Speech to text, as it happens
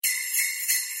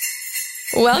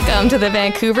Welcome to the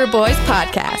Vancouver Boys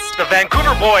Podcast. The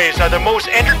Vancouver Boys are the most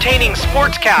entertaining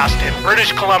sportscast in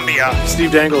British Columbia.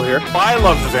 Steve Dangle here. I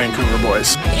love the Vancouver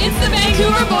Boys. It's the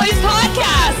Vancouver Boys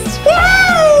Podcast.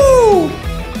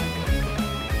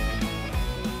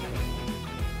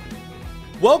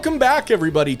 Woo! Welcome back,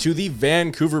 everybody, to the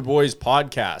Vancouver Boys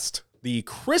Podcast, the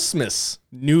Christmas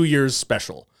New Year's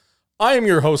special. I am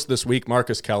your host this week,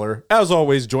 Marcus Keller, as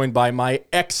always, joined by my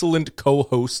excellent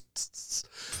co-hosts,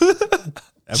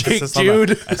 Jake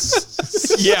Jude.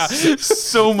 Yeah,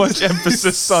 so much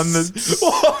emphasis on this.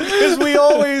 Because we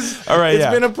always, All right, it's yeah.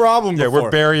 been a problem Yeah, before.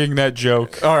 we're burying that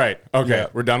joke. All right, okay, Yeah.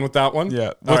 we're done with that one? Yeah,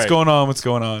 All what's right. going on? What's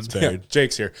going on? Yeah,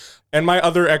 Jake's here. And my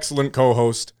other excellent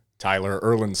co-host, Tyler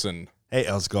Erlinson. Hey,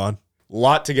 how's it going?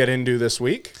 Lot to get into this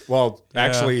week. Well,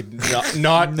 actually,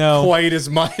 not No. quite as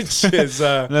much as...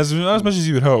 Not as much as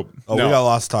you would hope. Oh, No. we got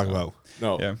lots to talk about.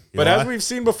 No. Yeah. But know as why? we've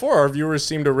seen before, our viewers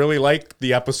seem to really like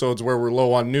the episodes where we're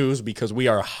low on news because we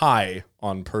are high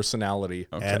on personality.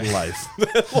 And life.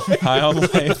 High on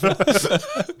life.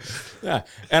 Yeah.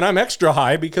 And I'm extra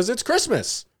high because it's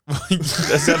Christmas.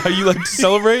 Is that how you like to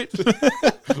celebrate?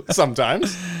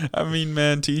 Sometimes. I mean,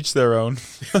 man, to each their own.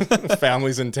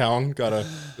 Families in town got to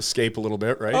escape a little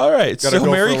bit, right? All right, Gotta so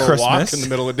go Merry for a little walk Christmas. in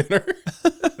the middle of dinner.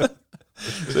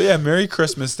 So yeah, Merry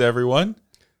Christmas to everyone.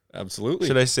 Absolutely.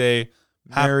 Should I say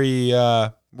Merry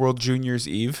World Juniors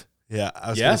Eve? Yeah, I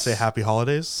was going to Yes. say happy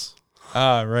holidays.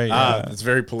 Ah, right. Yeah. It's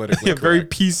very politically Yeah, very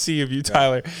correct. PC of you,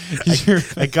 Tyler. You're-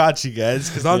 I got you guys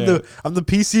because I'm Yeah. the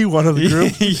PC one of the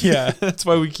group. yeah, that's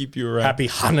why we keep you around. Happy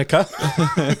Hanukkah.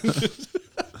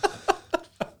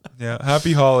 Yeah,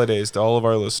 happy holidays to all of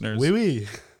our listeners. Wee wee.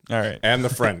 All right. And the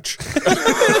French.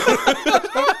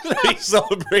 They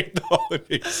celebrate the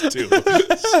holidays too.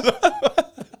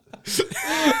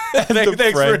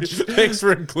 Thanks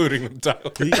for including them,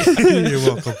 Tyler. You're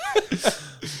welcome.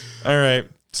 All right.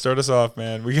 Start us off,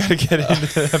 man. We got to get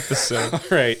into the episode. All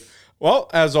right. Well,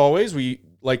 as always, we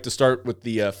like to start with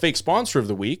the fake sponsor of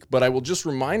the week, but I will just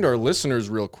remind our listeners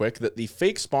real quick that the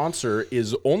fake sponsor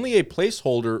is only a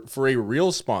placeholder for a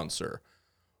real sponsor,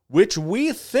 which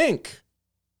we think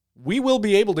we will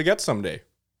be able to get someday.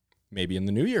 Maybe in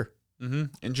the new year.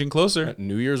 Inching closer. At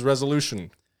New Year's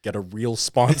resolution. Get a real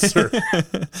sponsor.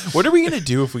 What are we going to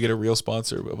do if we get a real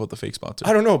sponsor about the fake sponsor?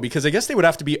 I don't know, because I guess they would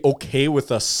have to be okay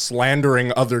with us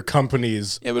slandering other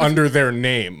companies Yeah, but under their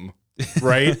name,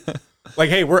 right?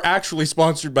 Like, hey, we're actually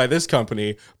sponsored by this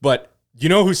company, but you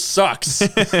know who sucks?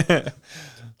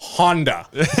 Honda.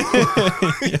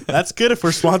 That's good if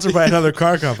we're sponsored by another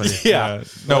car company. Yeah.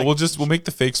 No, we'll make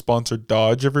the fake sponsor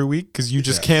Dodge every week because you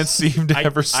just can't seem to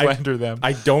ever slander them.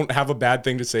 I don't have a bad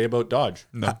thing to say about Dodge.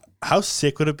 No. How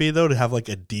sick would it be though to have like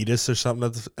Adidas or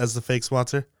something as the fake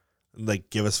sponsor, and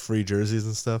like give us free jerseys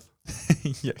and stuff?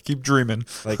 Yeah, keep dreaming.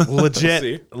 Like See? legit.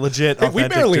 Hey, we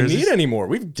authentic barely jerseys. need any more.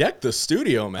 We've decked the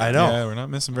studio, man. I know. Yeah, we're not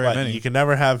missing very But many. you can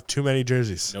never have too many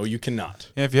jerseys. No, you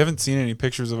cannot. Yeah, if you haven't seen any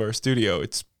pictures of our studio,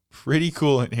 it's pretty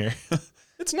cool in here.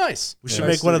 It's nice. We should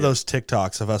make one of those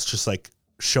TikToks of us just like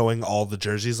showing all the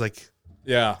jerseys, like,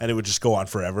 Yeah. and it would just go on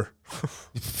forever.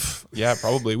 Yeah,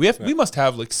 probably. We must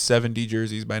have like 70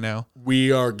 jerseys by now.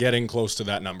 We are getting close to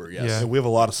that number, yes. Yeah. And we have a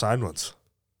lot of signed ones.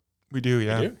 We do,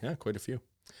 yeah. We do? Yeah, quite a few.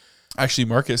 Actually,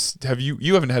 Marcus,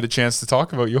 you haven't had a chance to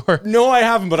talk about your No, I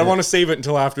haven't, but I want to save it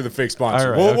until after the fake sponsor.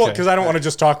 All right, Well, okay. because I don't want to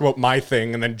just talk about my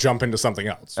thing and then jump into something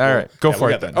else. All right, go for we'll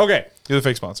it get then. there. Okay. You're the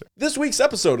fake sponsor. This week's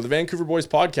episode of the Vancouver Boys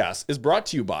Podcast is brought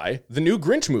to you by the new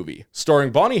Grinch movie, starring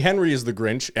Bonnie Henry as the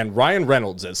Grinch and Ryan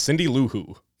Reynolds as Cindy Lou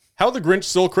Who. How the Grinch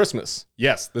Stole Christmas.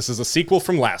 Yes, this is a sequel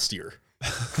from last year. I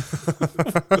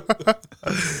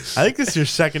think this is your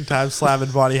second time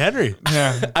slamming Bonnie Henry.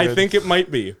 Yeah. I think it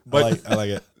might be, but I like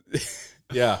it.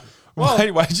 yeah. Why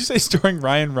did you say starring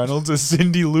Ryan Reynolds as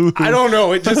Cindy Lou Who? I don't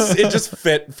know. It just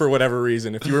fit for whatever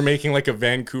reason. If you were making like a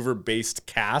Vancouver-based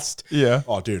cast, Yeah.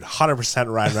 Oh, dude, 100%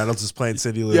 Ryan Reynolds is playing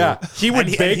Cindy Lou. yeah, he would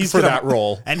And beg he's for gonna- that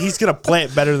role. And he's going to play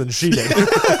it better than she did.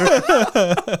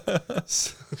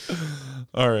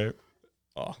 All right.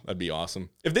 Oh, that'd be awesome.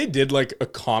 If they did like a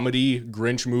comedy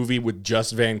Grinch movie with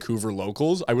just Vancouver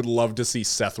locals, I would love to see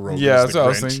Seth Rogen Yeah, as that's the what I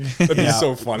was Grinch. thinking. That'd be Yeah.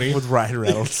 so funny. With Ryan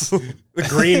Reynolds. The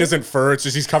green isn't fur, it's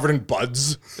just he's covered in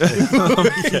buds. He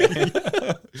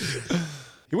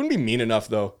wouldn't be mean enough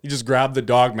though. You just grab the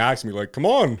dog Max and be like, come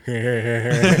on.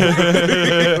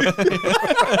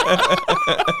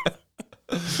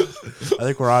 I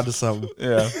think we're on to something.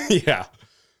 Yeah. Yeah.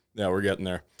 Yeah, we're getting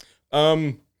there.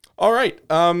 All right.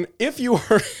 If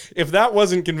that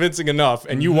wasn't convincing enough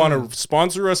and you want to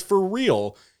sponsor us for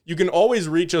real, you can always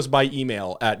reach us by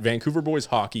email at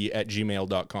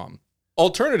vancouverboyshockey@gmail.com.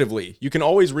 Alternatively, you can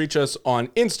always reach us on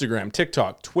Instagram,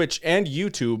 TikTok, Twitch, and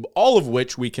YouTube, all of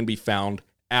which we can be found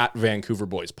at Vancouver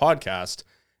Boys Podcast.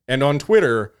 And on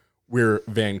Twitter, we're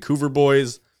Vancouver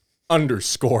Boys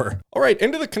 _. All right,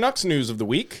 into the Canucks news of the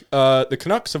week. The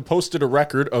Canucks have posted a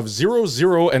record of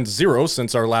 0-0-0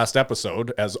 since our last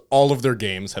episode, as all of their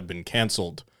games have been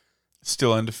canceled.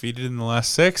 Still undefeated in the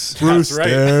last 6. Bruce, That's right.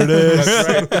 there it is.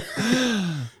 That's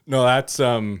right. No, that's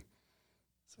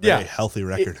Very healthy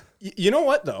record. You know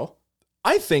what, though?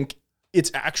 I think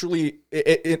it's actually,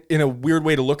 in a weird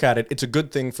way to look at it, it's a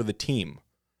good thing for the team,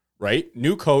 right?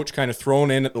 New coach kind of thrown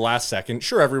in at the last second.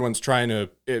 Sure, everyone's trying to,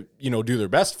 do their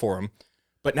best for him,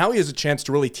 but now he has a chance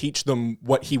to really teach them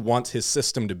what he wants his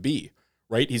system to be,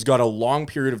 right? He's got a long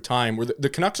period of time where the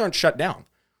Canucks aren't shut down.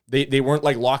 They weren't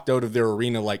like locked out of their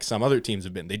arena like some other teams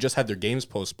have been. They just had their games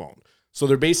postponed. So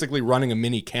they're basically running a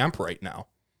mini camp right now.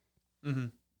 Mm-hmm.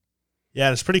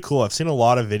 Yeah, it's pretty cool. I've seen a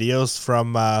lot of videos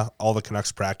from all the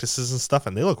Canucks practices and stuff,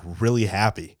 and they look really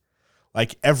happy.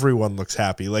 Like, everyone looks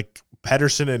happy. Like,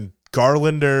 Pedersen and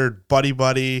Garland are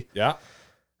buddy-buddy. Yeah.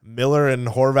 Miller and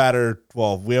Horvat are,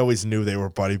 well, we always knew they were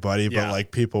buddy-buddy, but,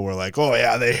 like, people were like, oh,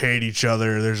 yeah, they hate each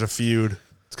other. There's a feud.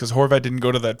 It's because Horvat didn't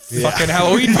go to that fucking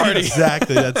Halloween party.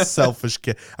 Exactly. That selfish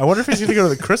kid. I wonder if he's going to go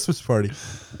to the Christmas party.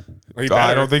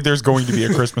 I don't think there's going to be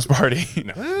a Christmas party.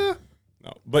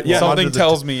 No, but yeah, Something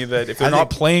tells me that if they're not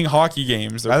playing hockey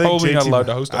games, they're probably not allowed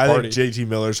to host a party. I think JT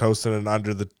Miller's hosting an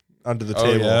under the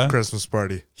table Christmas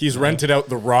party. he's rented out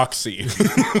the Roxy.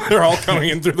 They're all coming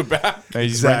in through the back. Yeah,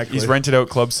 Exactly. He's rented out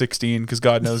Club 16 because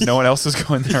God knows no one else is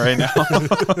going there right now.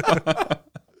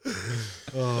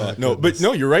 But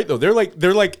you're right though.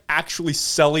 They're like actually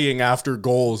sullying after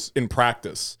goals in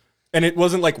practice. And it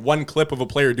wasn't like one clip of a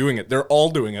player doing it. They're all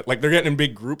doing it. Like they're getting in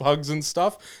big group hugs and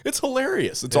stuff. It's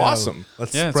hilarious. It's awesome.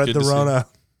 Let's Yeah, it's spread good the to see. Rona.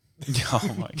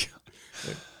 Oh my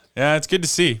God. Yeah, it's good to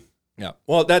see. Yeah.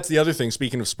 Well, that's the other thing.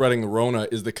 Speaking of spreading the Rona,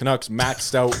 is the Canucks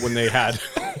maxed out when they had.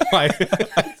 That's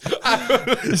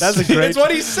a great. It's what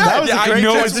he said. That was a I great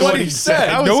know transition. it's what he said.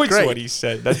 That I was know it's great. what he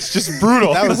said. That's just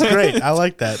brutal. That was great. I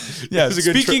like that. Yeah, was a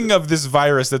good speaking of this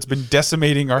virus that's been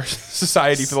decimating our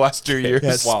society for the last 2 years.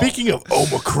 Yeah, speaking of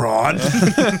Omicron,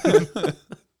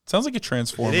 Sounds like a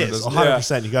transformer. it is doesn't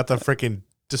 100%. You got the freaking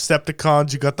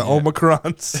Decepticons, you got the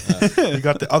Omicrons, you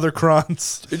got the other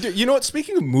crons. You know what?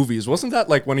 Speaking of movies, wasn't that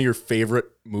like one of your favorite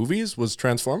movies? Was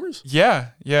Transformers? Yeah.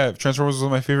 Transformers was one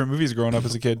of my favorite movies growing up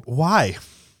as a kid. Why?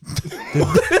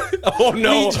 Oh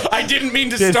no! I didn't mean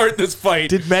to start this fight.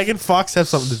 Did Megan Fox have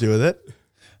something to do with it?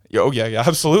 Oh yeah,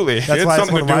 absolutely. It had why it's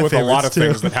something one to of do my with a lot of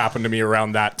favorites, things too. that happened to me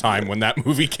around that time when that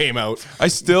movie came out. I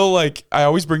still I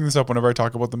always bring this up whenever I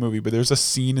talk about the movie, but there's a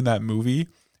scene in that movie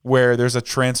where there's a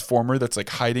transformer that's like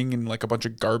hiding in like a bunch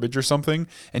of garbage or something,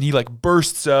 and he like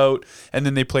bursts out, and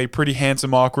then they play Pretty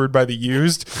Handsome Awkward by The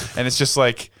Used, and it's just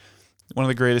like one of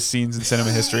the greatest scenes in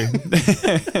cinema history.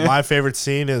 My favorite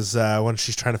scene is when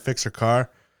she's trying to fix her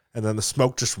car, and then the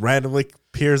smoke just randomly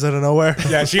appears out of nowhere.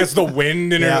 Yeah, she gets the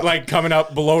wind in Yeah. her like coming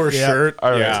up below her shirt.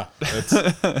 All right. Yeah, it's,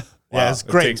 Yeah, it's it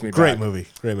great. takes me Great back. movie.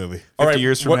 Great movie. All 50 right,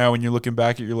 years from what- now, when you're looking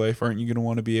back at your life, aren't you going to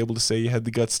want to be able to say you had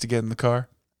the guts to get in the car?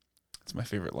 That's my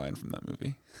favorite line from that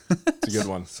movie. It's a good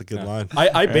one. It's a good line.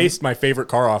 I based my favorite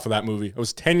car off of that movie. I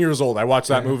was 10 years old. I watched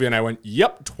that movie and I went,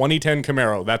 yep, 2010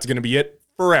 Camaro. That's going to be it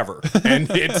forever. And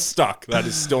it stuck. That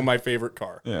is still my favorite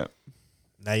car. Yeah.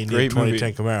 Now you need Great a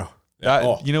 2010 Camaro.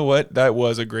 You know what? That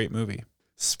was a great movie.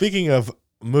 Speaking of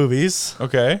movies,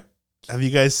 Okay. have you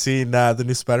guys seen the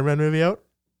new Spider-Man movie out?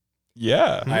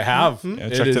 Yeah. I have. Yeah,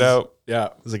 checked it out. Yeah.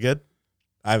 Is it good?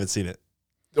 I haven't seen it.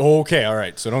 Okay. All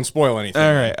right. So don't spoil anything.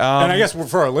 All right. And I guess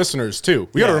for our listeners too,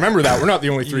 we got to remember that we're not the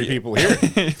only three people here.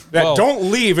 Well-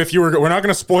 Don't leave if we're not going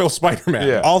to spoil Spider-Man.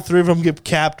 Yeah. All three of them get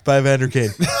capped by Vander Kane.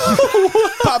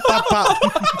 Pop, pop, pop.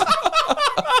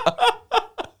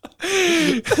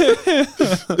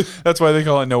 That's why they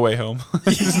call it No Way Home.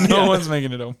 'Cause no one's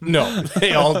making it home. No,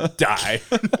 they all die.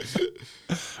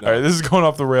 All right, this is going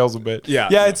off the rails a bit. Yeah.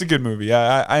 Yeah, it's a good movie.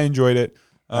 Yeah, I enjoyed it.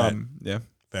 Yeah.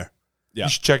 Fair. Yeah. You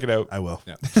should check it out. I will.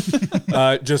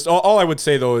 Just all I would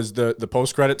say though is the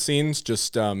post-credit scenes.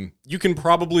 Just you can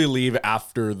probably leave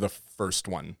after the first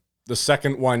one. The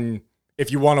second one,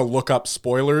 if you want to look up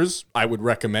spoilers, I would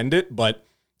recommend it, but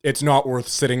it's not worth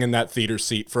sitting in that theater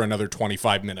seat for another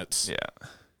 25 minutes. Yeah.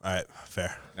 All right.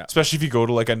 Fair. Especially if you go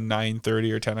to like a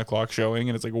 9:30 or 10 o'clock showing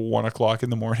and it's like 1 o'clock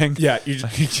in the morning. Yeah, you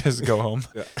just, You just go home.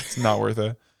 It's not worth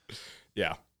it.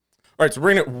 yeah. All right, so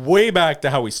bringing it way back to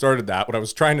how we started that, what I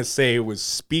was trying to say was,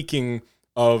 speaking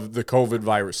of the COVID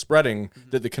virus spreading,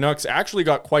 that the Canucks actually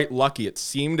got quite lucky. It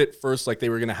seemed at first like they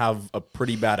were going to have a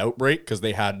pretty bad outbreak because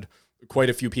they had quite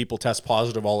a few people test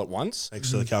positive all at once.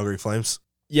 Thanks to the Calgary Flames.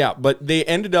 Yeah, but they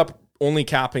ended up only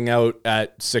capping out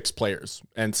at 6 players.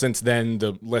 And since then,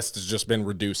 the list has just been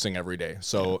reducing every day.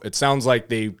 So it sounds like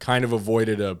they kind of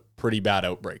avoided a pretty bad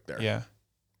outbreak there. Yeah.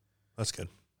 That's good.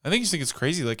 I think it's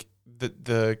crazy. Like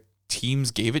the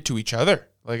teams gave it to each other.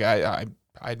 Like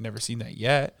I'd never seen that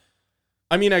yet.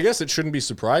 I mean, I guess it shouldn't be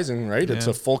surprising, right? Yeah. It's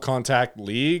a full contact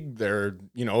league.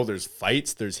 There's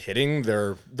fights, there's hitting.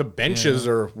 The benches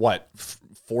are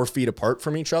 4 feet apart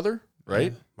from each other,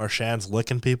 right? Marchand's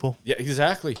licking people. Yeah,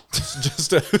 exactly.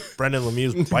 Just Brendan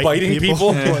Lemieux's biting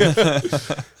people.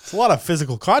 It's a lot of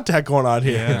physical contact going on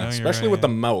here. Yeah, Especially with the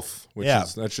mouth, which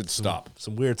that should stop.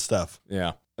 Some weird stuff.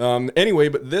 Yeah. Anyway,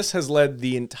 but this has led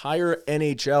the entire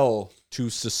NHL to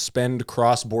suspend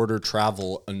cross-border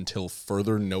travel until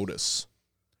further notice.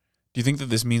 Do you think that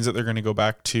this means that they're going to go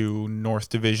back to North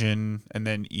Division and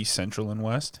then East, Central, and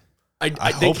West? I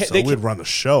hope so. We'd run the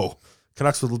show.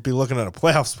 Canucks would be looking at a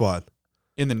playoff spot.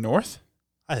 In the North?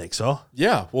 I think so.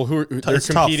 Yeah. Well, they're It's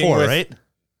top competing 4, with, right?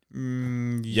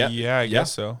 Yeah, I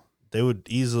guess so. They would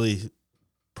easily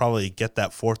probably get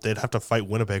that 4th. They'd have to fight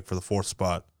Winnipeg for the 4th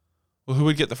spot. Well, who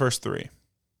would get the first 3?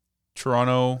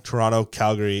 Toronto,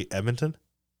 Calgary, Edmonton.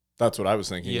 That's what I was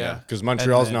thinking. Yeah. Yeah. Because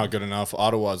Montreal's And then- not good enough.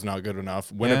 Ottawa's not good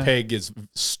enough. Winnipeg is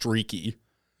streaky.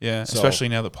 Yeah, So- especially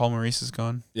now that Paul Maurice is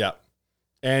gone. Yeah.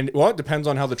 And, well, it depends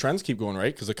on how the trends keep going,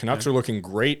 right? Because the Canucks are looking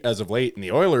great as of late, and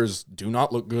the Oilers do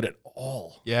not look good at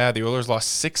all. Yeah, the Oilers lost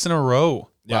 6 in a row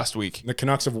last week. The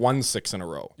Canucks have won 6 in a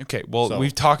row. Okay, well, So-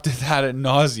 we've talked to that at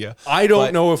nausea. I don't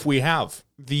But- know if we have.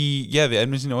 The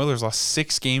Edmonton Oilers lost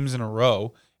 6 games in a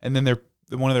row, and then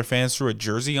one of their fans threw a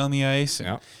jersey on the ice. And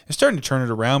Yeah. They're starting to turn it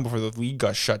around before the league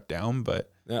got shut down, but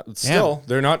Yeah, but still,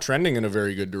 they're not trending in a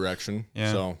very good direction.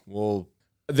 Yeah. So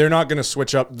they're not going to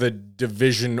switch up the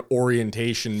division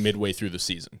orientation midway through the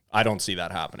season. I don't see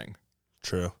that happening.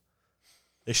 True.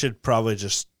 They should probably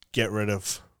just get rid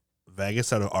of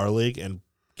Vegas out of our league and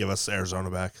give us Arizona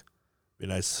back. Be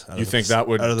nice. You think that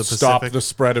would out of the stop Pacific? the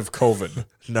spread of COVID?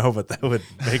 No, but that would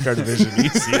make our division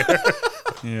easier.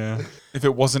 yeah, if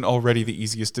it wasn't already the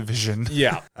easiest division.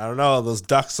 Yeah. I don't know. Those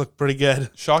Ducks look pretty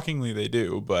good. Shockingly, they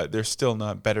do, but they're still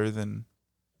not better than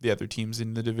the other teams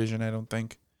in the division, I don't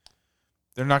think.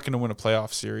 They're not going to win a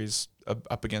playoff series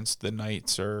up against the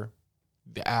Knights or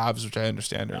the Avs, which I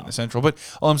understand are in the Central. But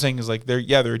all I'm saying is, like, they're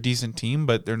a decent team,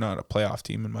 but they're not a playoff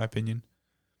team, in my opinion.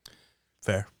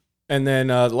 Fair. And then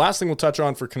the last thing we'll touch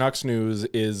on for Canucks news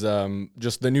is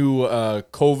just the new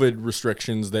COVID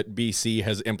restrictions that BC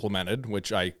has implemented,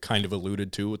 which I kind of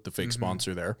alluded to with the fake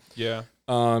sponsor there. Yeah.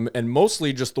 And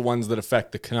mostly just the ones that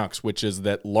affect the Canucks, which is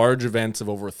that large events of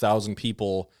over 1,000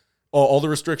 people, all the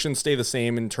restrictions stay the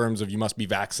same in terms of you must be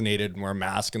vaccinated and wear a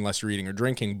mask unless you're eating or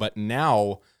drinking. But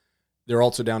now they're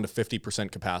also down to 50%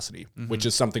 capacity, which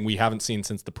is something we haven't seen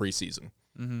since the preseason.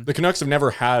 The Canucks have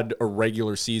never had a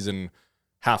regular season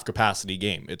half capacity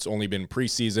game. It's only been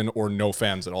preseason or no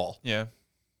fans at all. Yeah.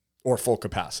 Or full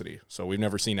capacity. So we've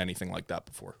never seen anything like that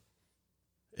before.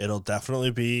 It'll definitely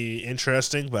be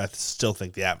interesting, but I still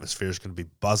think the atmosphere is going to be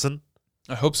buzzing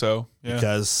I hope so. Yeah.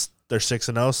 because they're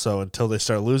 6-0. So until they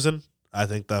start losing, I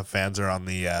think the fans are on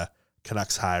the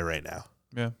Canucks high right now.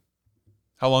 Yeah.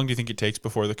 How long do you think it takes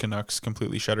before the Canucks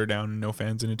completely shut her down and no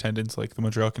fans in attendance like the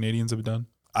Montreal Canadiens have done?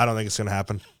 I don't think it's going to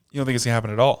happen. You don't think it's going to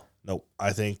happen at all? Nope.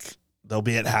 I think they'll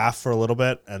be at half for a little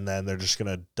bit, and then they're just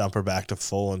going to dump her back to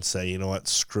full and say, you know what,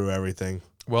 screw everything.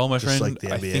 Well, my Just friend, like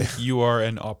the I NBA. think you are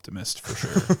an optimist for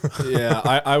sure. Yeah,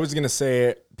 I was going to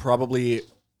say probably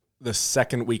the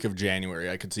second week of January,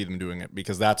 I could see them doing it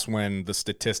because that's when the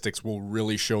statistics will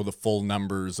really show the full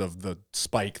numbers of the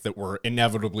spike that we're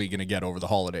inevitably going to get over the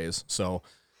holidays. So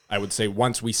I would say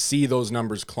once we see those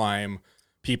numbers climb,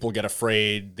 people get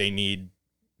afraid. They need,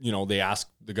 they ask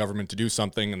the government to do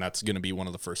something, and that's going to be one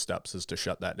of the first steps is to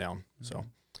shut that down. So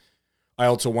I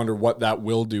also wonder what that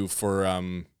will do for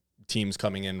teams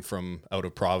coming in from out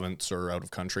of province or out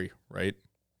of country, right?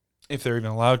 If they're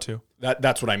even allowed to.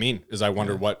 That's what I mean, is I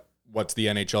wonder what's the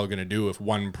NHL going to do if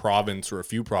one province or a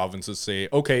few provinces say,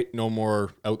 okay, no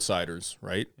more outsiders,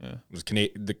 right? Yeah. Does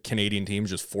the Canadian teams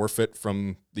just forfeit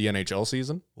from the NHL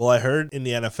season? Well, I heard in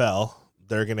the NFL,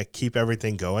 they're going to keep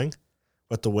everything going,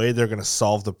 but the way they're going to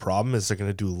solve the problem is they're going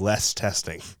to do less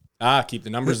testing. Keep the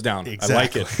numbers down.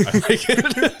 Exactly. I like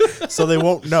it. So they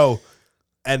won't know.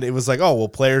 And it was like, oh, well,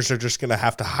 players are just going to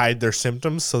have to hide their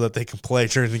symptoms so that they can play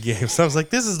during the game. So I was like,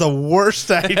 this is the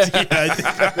worst idea I think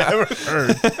I've ever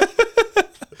heard.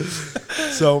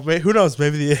 So who knows?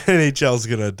 Maybe the NHL is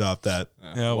going to adopt that.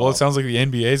 Yeah, well, it sounds like the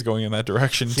NBA is going in that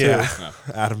direction too. Yeah.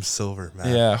 Adam Silver,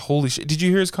 man. Yeah, holy shit. Did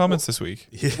you hear his comments this week?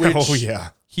 Yeah. Which- Oh, yeah.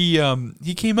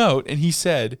 he came out and he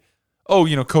said, "Oh,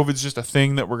 COVID's just a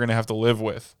thing that we're gonna have to live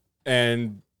with."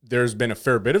 And there's been a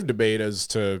fair bit of debate as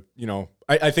to,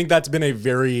 I think that's been a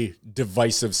very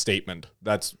divisive statement.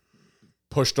 That's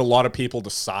pushed a lot of people to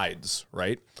sides,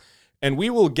 right? And we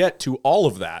will get to all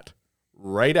of that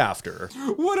right after.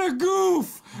 What a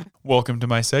goof! Welcome to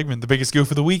my segment, The Biggest Goof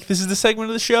of the Week. This is the segment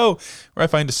of the show where I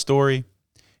find a story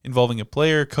involving a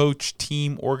player, coach,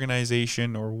 team,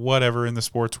 organization, or whatever in the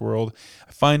sports world.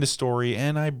 I find a story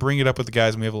and I bring it up with the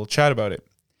guys and we have a little chat about it.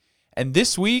 And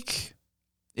this week,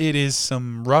 it is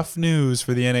some rough news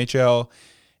for the NHL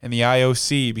and the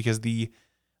IOC, because the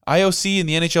IOC and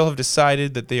the NHL have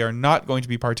decided that they are not going to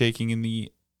be partaking in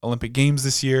the Olympic Games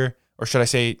this year, or should I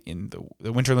say in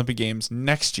the Winter Olympic Games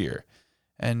next year.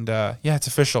 And it's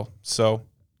official. So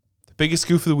the biggest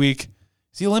goof of the week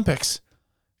is the Olympics,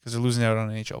 because they're losing out on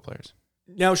NHL players.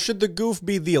 Now, should the goof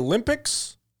be the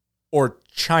Olympics or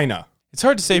China? It's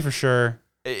hard to say for sure.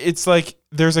 It's like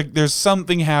there's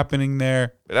something happening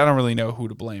there, but I don't really know who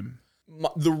to blame.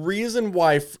 The reason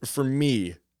why, for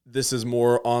me, this is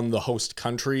more on the host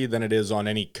country than it is on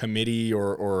any committee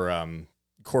or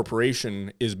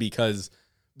corporation is because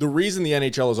the reason the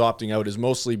NHL is opting out is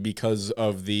mostly because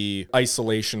of the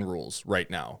isolation rules right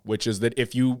now, which is that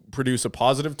if you produce a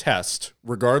positive test,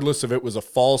 regardless if it was a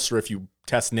false or if you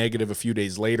test negative a few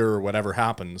days later or whatever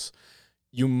happens,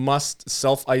 you must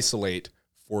self-isolate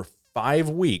for 5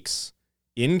 weeks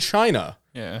in China.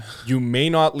 Yeah. You may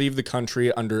not leave the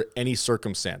country under any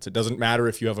circumstance. It doesn't matter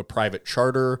if you have a private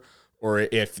charter or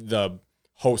if the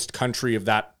host country of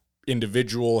that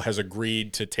individual has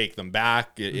agreed to take them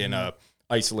back in a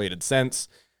isolated sense.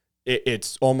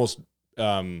 It's almost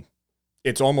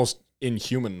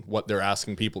inhuman what they're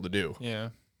asking people to do. Yeah.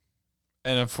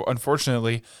 And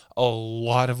unfortunately, a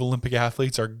lot of Olympic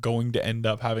athletes are going to end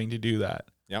up having to do that.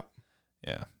 Yep.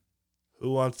 Yeah.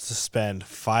 Who wants to spend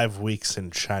 5 weeks in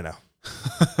China?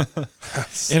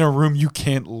 In a room you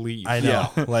can't leave. I know.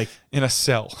 Like, in a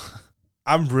cell.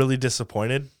 I'm really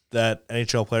disappointed that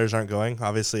NHL players aren't going.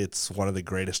 Obviously, it's one of the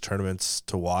greatest tournaments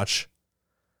to watch.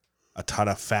 A ton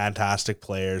of fantastic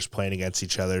players playing against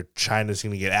each other. China's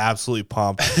going to get absolutely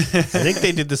pumped. I think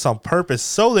they did this on purpose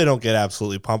so they don't get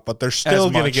absolutely pumped, but they're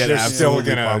still going to get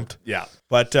absolutely pumped. Yeah.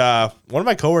 But one of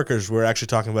my coworkers, we were actually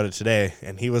talking about it today,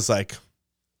 and he was like,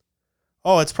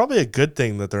 "Oh, it's probably a good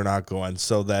thing that they're not going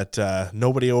so that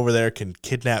nobody over there can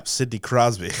kidnap Sidney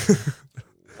Crosby."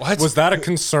 What? Was that a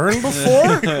concern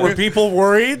before? Were people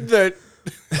worried that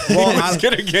he was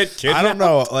going to get kidnapped? I don't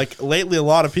know. Like, lately, a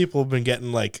lot of people have been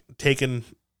getting, like, taken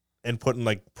and put in,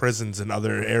 like, prisons in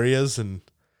other areas and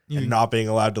not being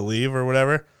allowed to leave or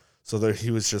whatever. So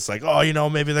he was just like, "Oh,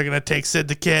 maybe they're going to take Sid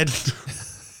the Kid."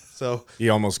 So he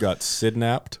almost got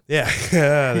sidnapped. Yeah,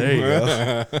 there you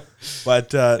go.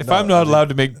 But if I'm not allowed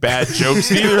to make bad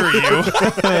jokes, neither are you.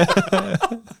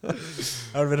 That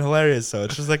would have been hilarious. So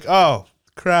it's just like, oh,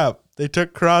 crap. They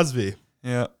took Crosby.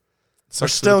 Yeah. We're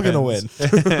still going to win.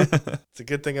 It's a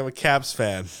good thing I'm a Caps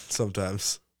fan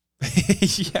sometimes.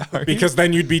 Yeah. Because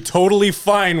then you'd be totally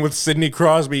fine with Sidney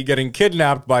Crosby getting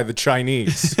kidnapped by the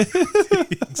Chinese.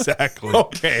 Exactly.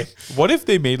 Okay. What if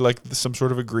they made like some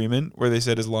sort of agreement where they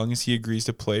said as long as he agrees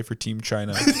to play for Team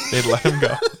China, they'd let him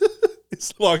go?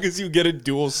 As long as you get a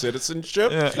dual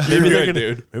citizenship, Maybe you're they're good,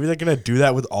 dude. Maybe they're going to do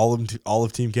that with all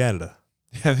of Team Canada.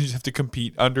 Yeah, they just have to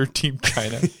compete under Team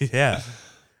China. Yeah.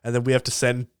 And then we have to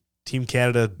send Team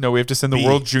Canada. No, we have to send the B.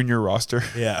 World Junior roster.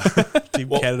 Yeah. Team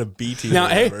Canada B team. Now,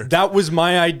 hey, that was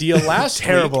my idea last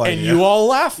Terrible week, idea. and you all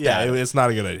laughed Yeah, at it. it's not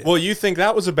a good idea. Well, you think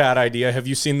that was a bad idea. Have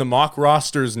you seen the mock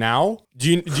rosters now?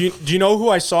 Do you know who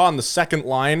I saw on the second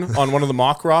line on one of the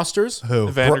mock rosters? Who?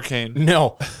 Evander Kane.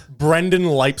 No, Brendan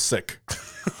Leipzig.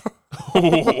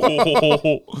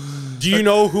 Do you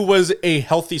know who was a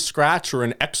healthy scratch or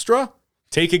an extra?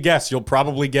 Take a guess. You'll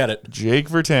probably get it. Jake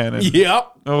Virtanen. Yep.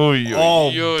 Oh,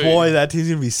 boy, that team's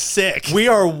going to be sick. We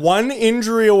are one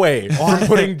injury away from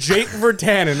putting Jake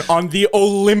Virtanen on the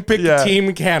Olympic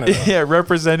Team Canada. Yeah,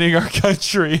 representing our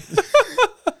country.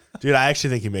 Dude, I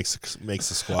actually think he makes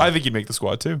the squad. I think he'd make the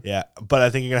squad too. Yeah, but I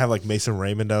think you're going to have like Mason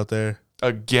Raymond out there.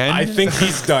 Again? I think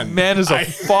he's done. Man is a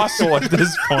fossil at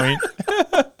this point.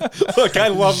 Look, I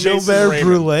love Gilbert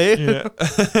Brulé.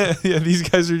 Yeah. Yeah, these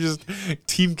guys are just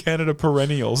Team Canada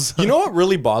perennials. You know what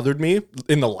really bothered me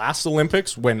in the last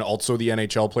Olympics, when also the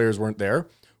NHL players weren't there,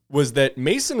 was that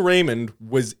Mason Raymond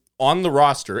was on the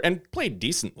roster and played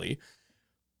decently,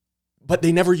 but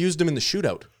they never used him in the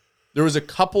shootout. There was a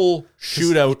couple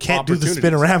shootout You can't do the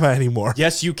opportunities. spinorama anymore.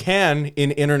 Yes, you can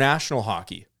in international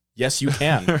hockey. Yes, you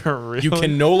can. Really? You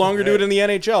can no longer do it in the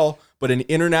NHL, but in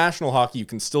international hockey, you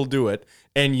can still do it.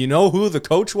 And you know who the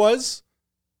coach was?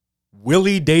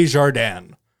 Willie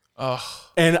Desjardins. Ugh.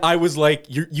 And I was like,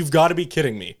 you've got to be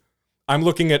kidding me. I'm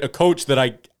looking at a coach that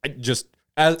I just,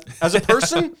 as a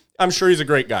person, I'm sure he's a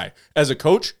great guy. As a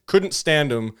coach, couldn't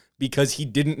stand him because he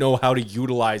didn't know how to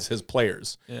utilize his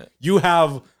players. Yeah. You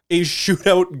have a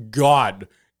shootout god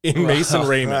in Mason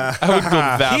Raymond. I would go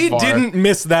that He far. didn't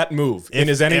miss that move in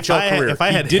his NHL career. If I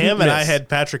He had didn't him and I miss. had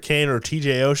Patrick Kane or TJ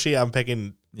Oshie, I'm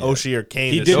picking Oshie or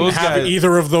Kane. He to didn't Those have guys-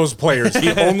 either of those players.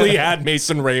 He only had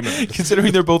Mason Raymond.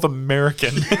 Considering they're both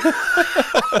American.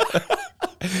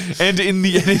 And in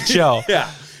the NHL. Yeah.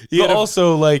 But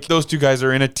also, like, those two guys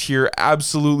are in a tier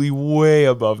absolutely way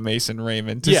above Mason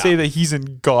Raymond. To Yeah. say that he's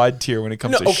in God tier when it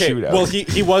comes to shootout. Well,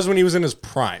 he was when he was in his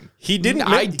prime. He didn't.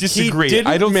 I he disagree. didn't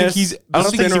I don't think miss he's. I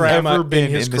don't the think he's spinorama ever been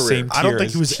his in the career. same tier. I don't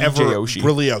think he was as ever TJ Oshie.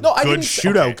 really a No, I good didn't-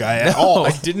 shootout okay. guy at No, all.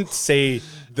 I didn't say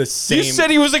the same. You said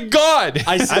he was a god.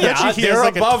 I said bet you he has they're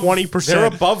like a above 20%. They're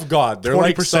above God. They're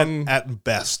like 20% some. at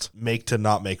best make to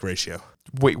not make ratio.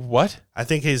 Wait, what? I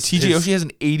think his TJ his- Oshie has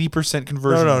an 80%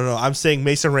 conversion. No. I'm saying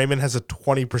Mason Raymond has a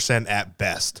 20% at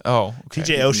best. Oh, okay.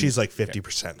 TJ Oshie's like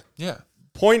 50%. Yeah.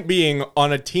 Point being,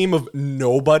 on a team of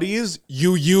nobodies,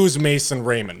 you use Mason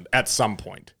Raymond at some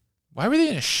point. Why were they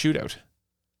in a shootout?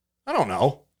 I don't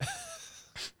know.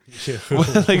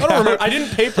 Like, I don't remember. I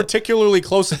didn't pay particularly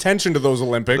close attention to those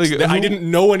Olympics. Like, I who- didn't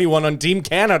know anyone on Team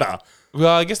Canada. Well,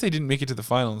 I guess they didn't make it to the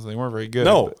finals. They weren't very good.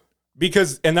 No,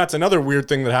 because, and that's another weird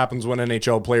thing that happens when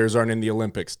NHL players aren't in the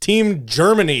Olympics. Team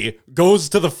Germany goes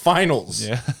to the finals.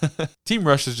 Yeah. Team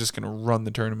Russia's just going to run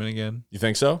the tournament again. You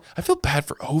think so? I feel bad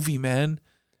for Ovi, man.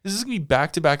 This is going to be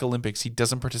back-to-back Olympics he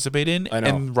doesn't participate in, I know.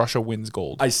 and Russia wins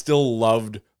gold. I still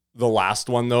loved the last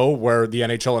one, though, where the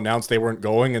NHL announced they weren't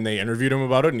going and they interviewed him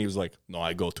about it. And he was like, no,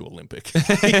 I go to Olympic.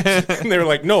 And they were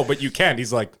like, no, but you can't.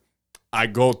 He's like, I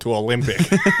go to Olympic.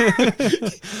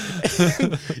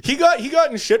 he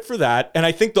got in shit for that. And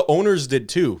I think the owners did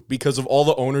too, because of all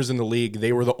the owners in the league.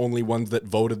 They were the only ones that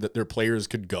voted that their players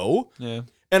could go. Yeah.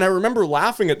 And I remember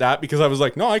laughing at that because I was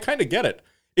like, no, I kind of get it.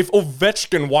 If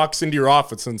Ovechkin walks into your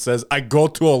office and says, I go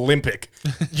to Olympic,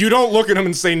 you don't look at him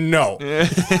and say no.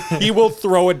 He will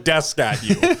throw a desk at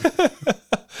you.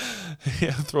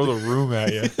 Yeah, throw the room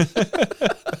at you.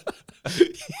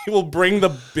 He will bring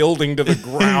the building to the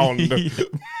ground.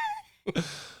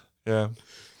 Yeah.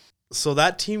 So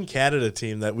that Team Canada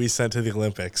team that we sent to the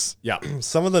Olympics, Yeah.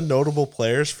 some of the notable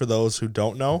players for those who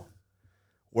don't know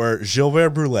were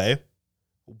Gilbert Brulé,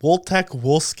 Woltek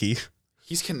Wolski,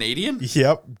 He's Canadian?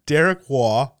 yep, Derek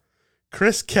Waugh,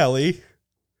 Chris Kelly,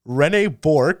 Rene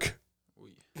Bourque,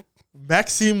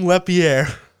 Maxime Lapierre.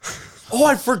 Oh,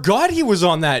 I forgot he was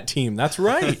on that team. That's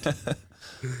right.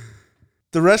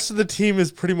 The rest of the team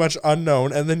is pretty much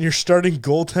unknown, and then your starting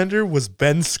goaltender was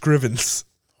Ben Scrivens.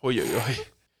 Oy, oy, oy.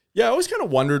 Yeah, I always kind of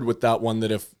wondered with that one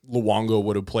that if Luongo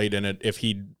would have played in it if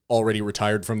he'd already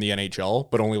retired from the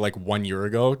NHL, but only like 1 year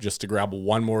ago, just to grab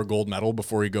one more gold medal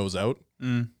before he goes out.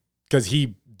 Because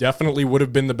he definitely would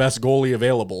have been the best goalie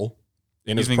available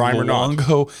in his You think prime or not.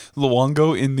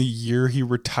 Luongo in the year he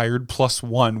retired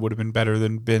 +1 would have been better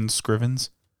than Ben Scrivens?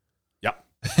 Yeah.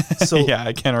 So, Yeah,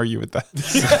 I can't argue with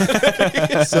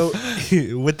that. so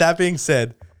with that being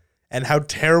said, and how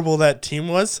terrible that team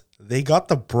was, they got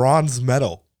the bronze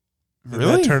medal in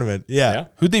Really? that tournament. Yeah. Yeah.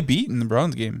 Who'd they beat in the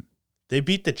bronze game? They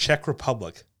beat the Czech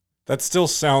Republic. That still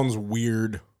sounds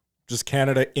weird. Just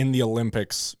Canada in the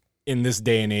Olympics in this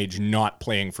day and age not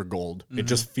playing for gold. It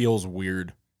just feels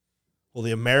weird. Well,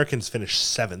 the Americans finished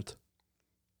 7th.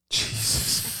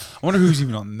 Jesus. I wonder who's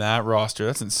even on that roster.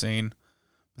 That's insane.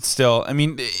 But still, I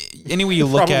mean, any way you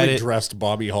look Probably at it, dressed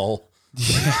Bobby Hull.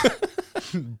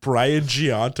 Brian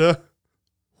Giunta.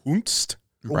 Hunst?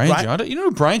 Brian Ri- Giunta. You know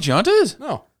who Brian Giunta is?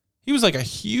 No. He was like a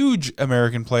huge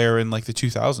American player in like the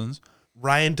 2000s.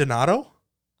 Ryan Donato.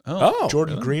 Oh.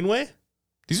 Jordan really? Greenway.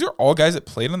 These are all guys that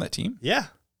played on that team. Yeah.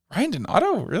 Ryan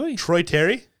Donato, really? Troy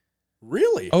Terry.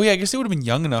 Really? Oh yeah, I guess they would have been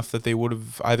young enough that they would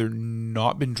have either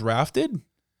not been drafted.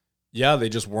 Yeah, they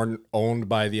just weren't owned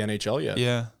by the NHL yet.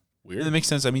 Yeah, Weird. that makes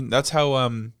sense. I mean, that's how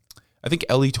I think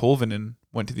Ellie Tolvanen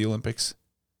went to the Olympics.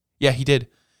 Yeah, he did.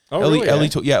 Oh, Ellie really?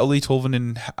 Ellie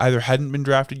Tolvanen either hadn't been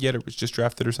drafted yet or was just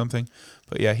drafted or something.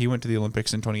 But yeah, he went to the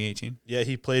Olympics in 2018. Yeah,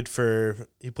 he played for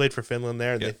Finland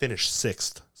there, and Yeah. they finished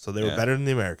 6th. So they were Yeah. better than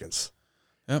the Americans.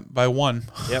 Yep, by 1.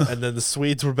 Yep, and then the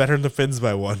Swedes were better than the Finns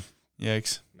by 1.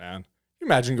 Yikes. Man. Can you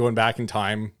imagine going back in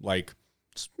time, like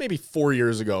just maybe 4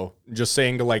 years ago, just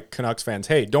saying to like Canucks fans,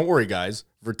 hey, don't worry, guys.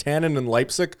 Virtanen and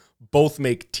Leipzig both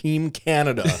make Team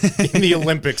Canada in the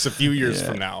Olympics a few years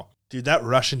from now. Dude, that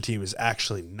Russian team is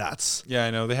actually nuts. Yeah,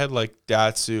 I know. They had like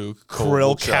Datsuk,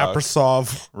 Kirill Kovalchuk.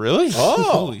 Kaprizov, Really? Oh.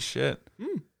 Holy shit.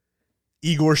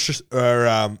 Igor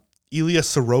Ilya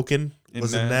Sorokin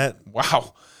was in that.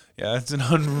 Wow. Yeah, that's an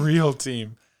unreal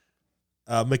team.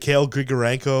 Mikhail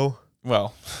Grigorenko.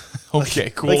 Well, okay,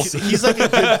 cool. Like, he's like a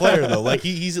good player, though. Like,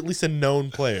 he's at least a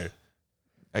known player.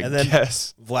 I And then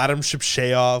guess. Vladim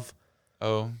Shipshev,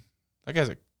 Oh, that guy's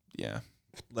yeah.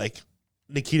 like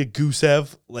Nikita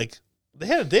Gusev. Like, they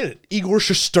had Igor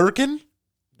Shesterkin.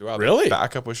 Wow, Really?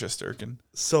 Backup was Shesterkin.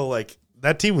 So, like,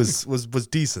 that team was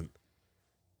decent.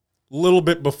 Little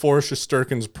bit before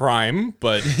Shesterkin's prime,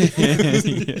 but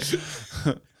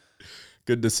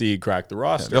good to see he cracked the They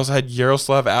roster. also had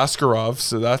Yaroslav Askarov,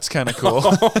 so that's kind of cool.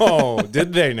 Oh,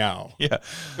 did they now? Yeah.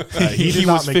 He did he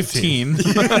not was make the team.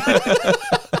 15.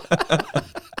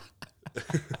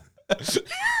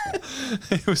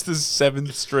 It was the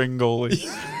 7th string goalie.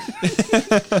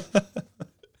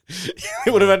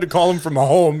 They would have had to call him from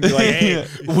home. Be like, hey,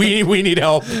 we need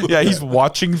help. Yeah, he's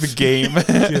watching the game.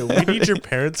 Dude, we need your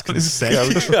parents'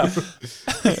 consent.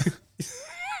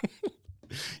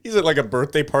 He's at like a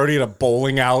birthday party at a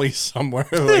bowling alley somewhere.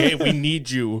 Like, hey, we need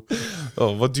you.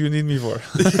 Oh, what do you need me for?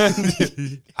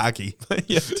 Hockey.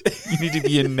 Yeah, you need to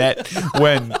be in net.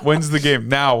 When's the game?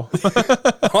 Now.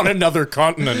 On another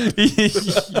continent.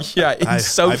 Yeah, in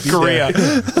South I'd be Korea.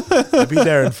 there. I'll be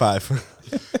there in 5.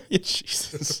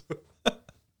 Jesus.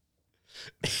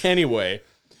 Anyway,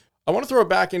 I want to throw it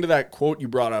back into that quote you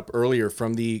brought up earlier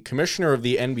from the commissioner of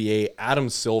the NBA, Adam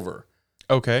Silver.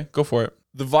 Okay, go for it.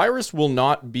 The virus will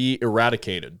not be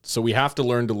eradicated, so we have to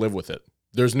learn to live with it.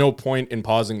 There's no point in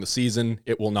pausing the season.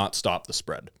 It will not stop the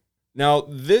spread. Now,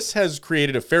 this has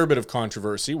created a fair bit of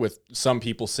controversy, with some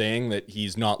people saying that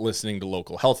he's not listening to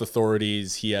local health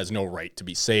authorities. He has no right to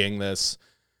be saying this.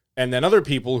 And then other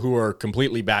people who are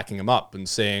completely backing him up and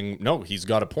saying, no, he's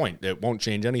got a point. It won't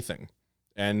change anything.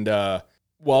 And,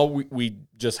 well, we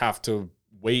just have to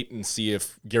wait and see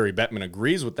if Gary Bettman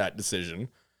agrees with that decision.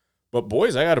 But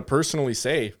boys, I got to personally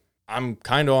say, I'm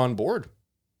kind of on board.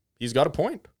 He's got a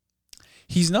point.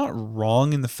 He's not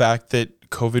wrong in the fact that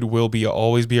COVID will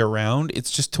always be around.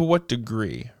 It's just to what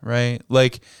degree, right?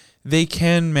 Like, they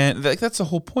can that's the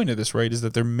whole point of this, right? Is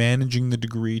that they're managing the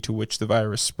degree to which the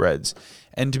virus spreads.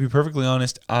 And to be perfectly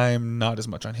honest, I'm not as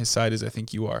much on his side as I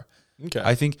think you are. Okay.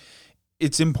 I think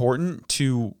it's important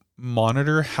to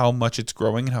monitor how much it's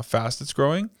growing and how fast it's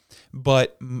growing.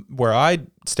 But where I'd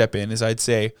step in is I'd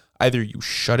say either you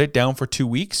shut it down for 2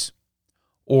 weeks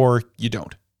or you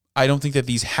don't. I don't think that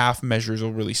these half measures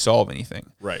will really solve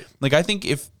anything. Right. Like, I think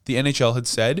if the NHL had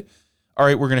said, all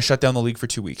right, we're going to shut down the league for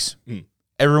 2 weeks,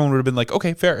 everyone would have been like,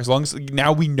 okay, fair. As long as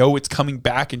now we know it's coming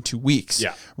back in 2 weeks,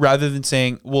 Yeah. rather than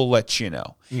saying, we'll let you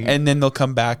know. And then they'll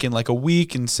come back in like a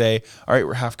week and say, all right,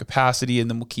 we're half capacity, and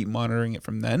then we'll keep monitoring it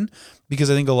from then.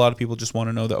 Because I think a lot of people just want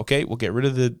to know that, okay, we'll get rid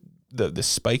of the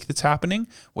spike that's happening,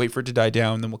 wait for it to die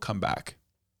down, then we'll come back.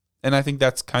 And I think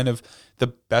that's kind of the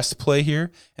best play here.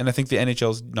 And I think the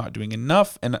NHL is not doing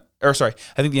enough. I think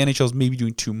the NHL is maybe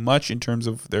doing too much in terms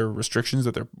of their restrictions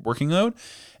that they're working out.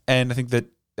 And I think that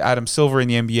Adam Silver in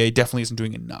the NBA definitely isn't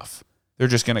doing enough. They're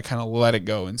just going to kind of let it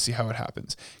go and see how it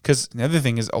happens. Because the other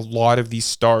thing is, a lot of these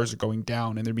stars are going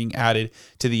down and they're being added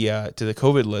to the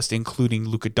COVID list, including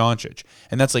Luka Doncic,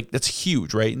 and that's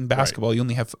huge, right? In basketball, You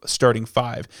only have starting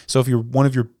 5. So if you're one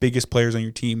of your biggest players on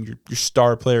your team, your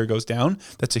star player goes down,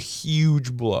 that's a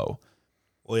huge blow.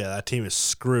 Well, yeah, that team is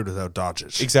screwed without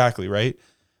Doncic. Exactly, right?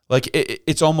 Like,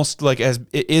 it's almost like it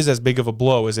is as big of a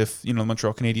blow as if, the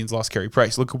Montreal Canadiens lost Carey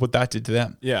Price. Look at what that did to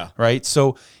them. Yeah. Right?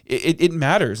 So it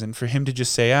matters. And for him to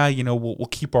just say, we'll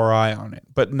keep our eye on it,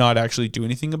 but not actually do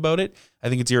anything about it, I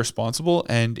think it's irresponsible,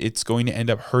 and it's going to end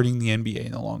up hurting the NBA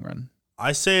in the long run.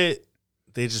 I say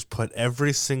they just put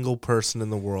every single person in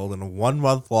the world in a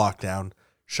 1-month lockdown,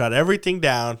 shut everything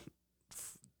down,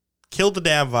 killed the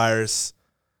damn virus,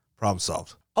 problem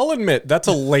solved. I'll admit, that's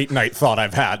a late night thought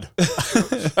I've had.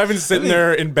 I've been sitting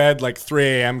there in bed like 3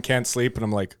 a.m., can't sleep, and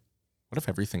I'm like, what if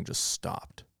everything just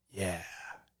stopped? Yeah,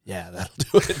 that'll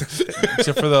do it.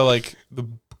 Except for the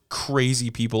crazy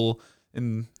people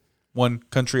in one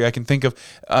country I can think of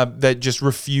that just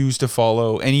refuse to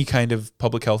follow any kind of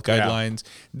public health guidelines.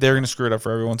 They're going to screw it up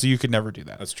for everyone, so you could never do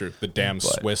that. That's true. The damn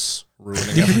Swiss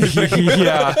ruining everything.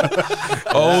 Yeah.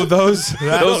 Oh, those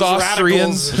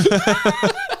Austrians.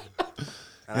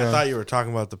 And I thought you were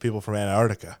talking about the people from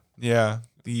Antarctica. Yeah.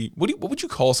 What would you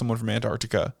call someone from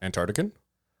Antarctica? Antarctican?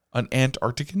 An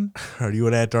Antarctican? Are you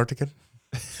an Antarctican?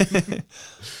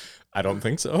 I don't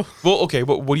think so. Well, okay,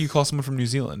 but what do you call someone from New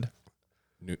Zealand?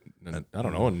 I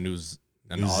don't know. A New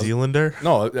Zealander?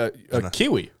 No, a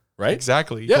Kiwi, right?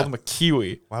 Exactly. You Yeah. call them a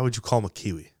Kiwi. Why would you call them a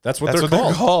Kiwi? That's what That's they're what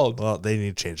called. they're called. Well, they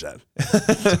need to change that.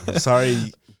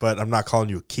 Sorry, but I'm not calling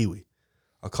you a Kiwi.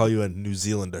 I'll call you a New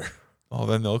Zealander. Well,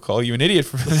 then they'll call you an idiot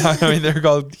for that. I mean, they're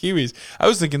called Kiwis. I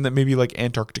was thinking that maybe like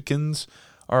Antarcticans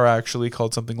are actually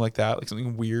called something like that, like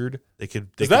something weird. They could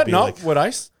Is that be not like, what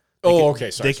I...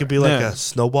 okay, sorry. they could be like Yeah. a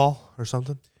snowball or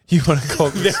something. You want to call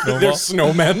them They're snowball?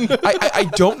 snowmen. I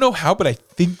don't know how, but I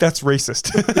think that's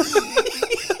racist.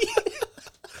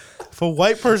 If a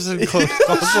white person calls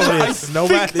somebody a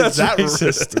snowman, think that's is that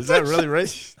racist. Is that really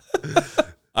racist?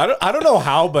 I don't know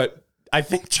how, but I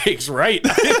think Jake's right.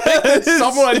 I think that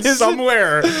someone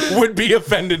somewhere would be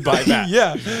offended by that.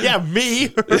 Yeah. Yeah, me.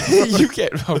 You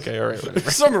can't. Okay, all right. Whatever.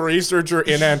 Some researcher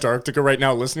in Antarctica right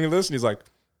now listening to this, and he's like,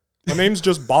 my name's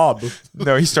just Bob.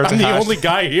 No, he starts I'm a the hashtag. only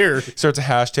guy here. Starts a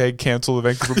hashtag cancel the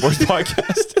Vancouver Boys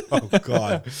podcast. Oh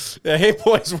God. Hey,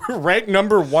 boys, we're ranked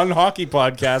number 1 hockey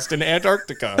podcast in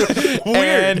Antarctica.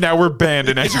 Weird. And now we're banned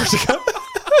in Antarctica.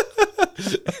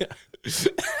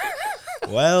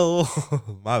 Well,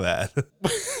 my bad.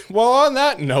 Well, on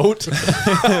that note,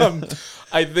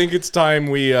 I think it's time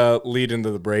we lead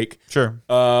into the break. Sure.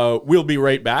 We'll be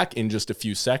right back in just a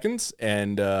few seconds,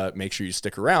 and make sure you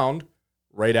stick around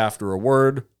right after a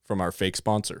word from our fake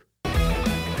sponsor.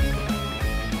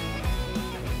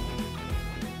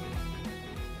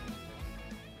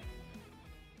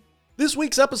 This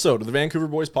week's episode of the Vancouver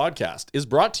Boys podcast is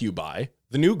brought to you by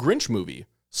the new Grinch movie,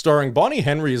 starring Bonnie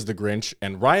Henry as the Grinch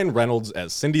and Ryan Reynolds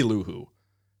as Cindy Lou Who.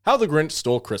 How the Grinch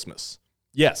Stole Christmas.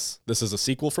 Yes, this is a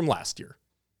sequel from last year.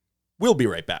 We'll be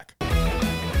right back.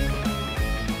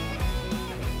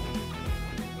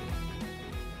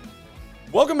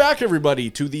 Welcome back, everybody,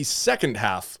 to the second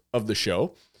half of the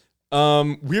show.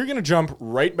 We're going to jump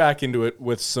right back into it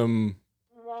with some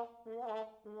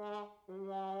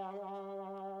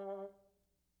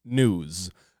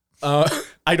news.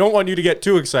 I don't want you to get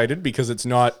too excited because it's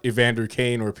not Evander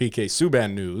Kane or PK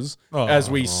Subban news, as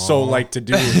we so like to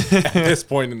do at this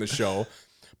point in the show.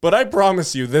 But I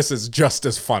promise you, this is just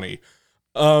as funny.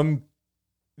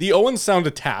 The Owen Sound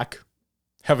Attack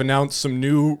have announced some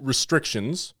new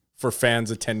restrictions for fans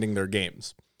attending their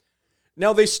games.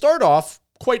 Now, they start off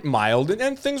quite mild,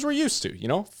 and things we're used to. You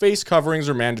know, face coverings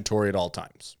are mandatory at all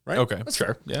times, right? Okay. That's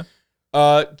Sure. fair.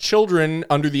 Yeah. Children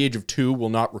under the age of 2 will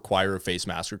not require a face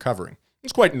mask or covering.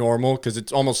 It's quite normal because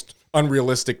it's almost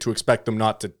unrealistic to expect them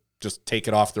not to just take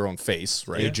it off their own face,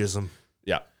 right? Ageism.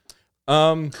 Yeah.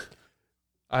 I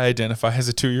identify as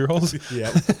a 2-year-old.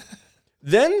 Yeah.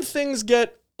 Then things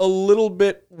get a little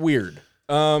bit weird.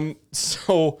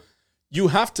 So you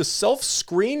have to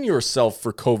self-screen yourself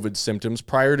for COVID symptoms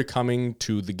prior to coming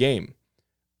to the game.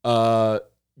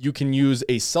 You can use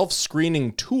a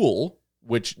self-screening tool,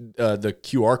 which the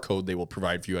QR code they will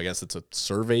provide for you, I guess it's a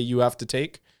survey you have to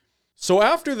take. So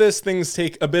after this, things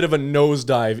take a bit of a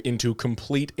nosedive into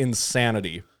complete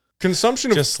insanity. Consumption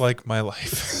of... Just like my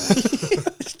life.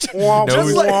 Why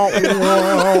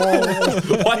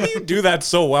do you do that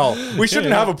so well? We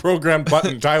shouldn't have a programmed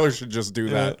button. Tyler should just do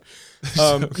that.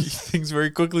 Things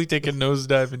very quickly take a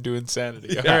nosedive into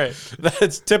insanity. All Yeah. right.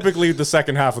 That's typically the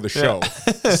second half of the show.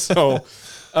 So,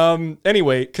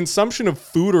 anyway, consumption of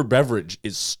food or beverage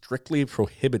is strictly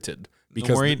prohibited No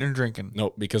because more eating and drinking.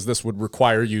 because this would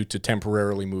require you to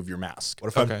temporarily move your mask. What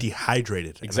if I'm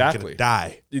dehydrated? and I'm Exactly. gonna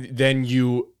die. Then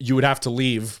you would have to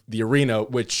leave the arena,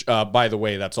 which, by the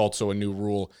way, that's also a new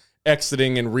rule.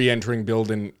 Exiting and re-entering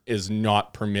building is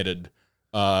not permitted,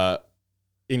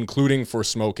 including for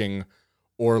smoking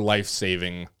or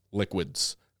life-saving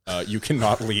liquids. You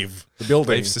cannot leave the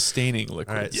building. Life-sustaining liquid.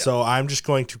 All right. So I'm just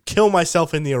going to kill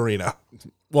myself in the arena.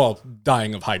 Well,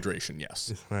 dying of hydration,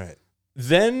 yes. All right.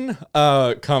 Then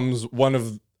comes one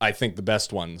of, I think, the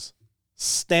best ones.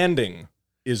 Standing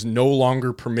is no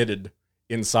longer permitted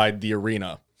inside the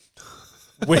arena.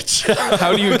 Which,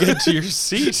 How do you get to your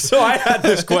seat? so I had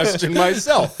this question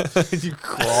myself. You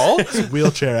crawl? It's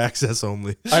wheelchair access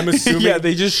only. I'm assuming Yeah,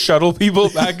 they just shuttle people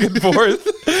back and forth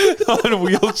on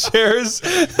wheelchairs.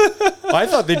 I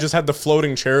thought they just had the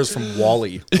floating chairs from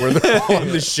WALL-E where they're all on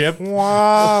the ship.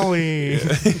 Wally.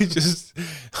 You just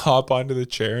hop onto the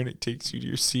chair and it takes you to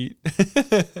your seat.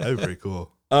 That'd be pretty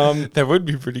cool. That would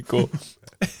be pretty cool.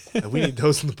 We need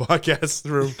those in the podcast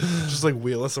room. Just like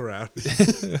wheel us around.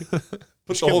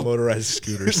 Put Just the get whole motorized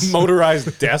scooters.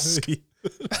 motorized desk.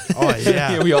 Oh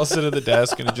yeah. Yeah, we all sit at the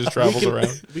desk and it just travels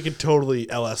around. We could totally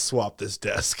LS swap this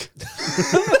desk.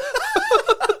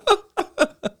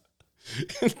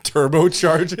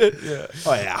 Turbocharge it. Yeah.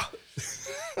 Oh yeah.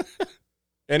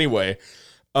 Anyway,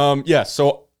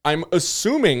 so I'm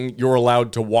assuming you're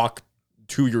allowed to walk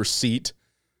to your seat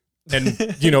and,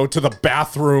 to the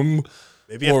bathroom.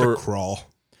 Maybe you have Or- to crawl.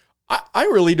 I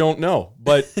really don't know.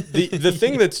 But the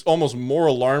thing that's almost more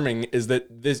alarming is that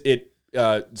it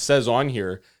says on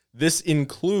here this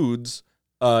includes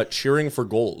cheering for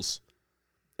goals.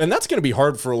 And that's going to be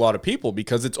hard for a lot of people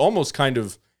because it's almost kind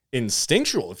of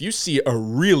instinctual. If you see a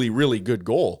really, really good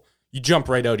goal, you jump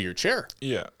right out of your chair.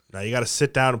 Yeah. Now you got to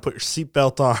sit down and put your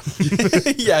seatbelt on.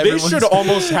 Yeah, They should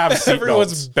almost have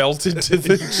everyone's seatbelts. belted to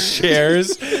the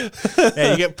chairs.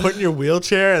 Yeah, you get put in your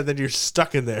wheelchair and then you're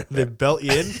stuck in there. They belt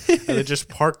you in and then just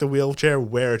park the wheelchair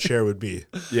where a chair would be.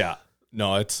 Yeah.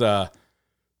 No, it's the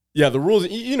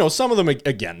rules, some of them,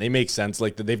 again, they make sense.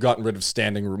 Like they've gotten rid of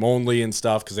standing room only and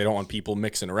stuff because they don't want people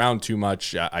mixing around too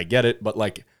much. I get it. But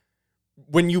like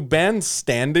when you ban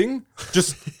standing,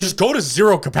 just go to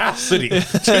zero capacity.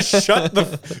 Just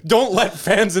don't let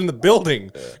fans in the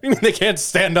building. I mean, they can't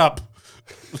stand up.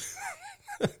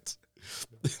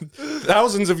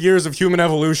 Thousands of years of human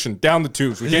evolution down the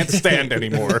tubes. We can't stand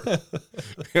anymore. We're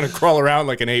going to crawl around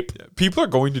like an ape. People are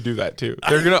going to do that too.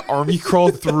 They're going to army crawl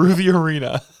through the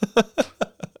arena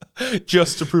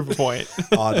just to prove a point.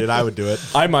 Oh, dude, I would do it.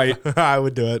 I might. I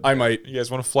would do it. I might. You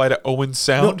guys want to fly to Owen No,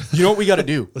 Sound? you know what we got to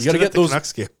do? We got to do it get at the those.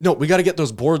 Canucks game. No, we got to get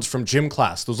those boards from gym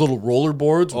class. Those little roller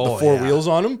boards with the four wheels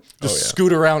on them. Just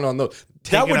scoot around on those. That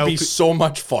Taking would out be so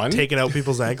much fun. Taking out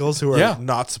people's ankles who are Yeah.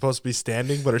 not supposed to be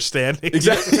standing but are standing.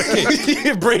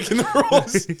 Exactly. Breaking the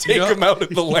rules. Take them out at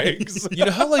the legs. You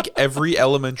know how like every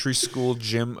elementary school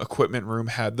gym equipment room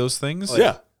had those things?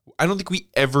 Yeah. I don't think we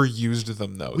ever used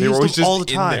them though. They used were always them just all the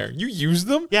time. in there. You used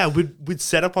them? Yeah, we'd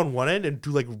set up on one end and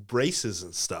do like braces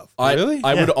and stuff. Really?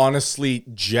 I Yeah. would honestly,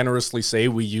 generously say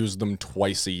we use them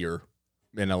twice a year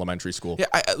in elementary school. Yeah,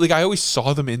 I always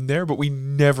saw them in there, but we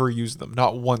never used them.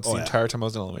 Not once the yeah. entire time I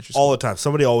was in elementary school. All the time.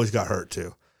 Somebody always got hurt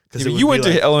too. Yeah, but you went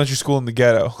to elementary school in the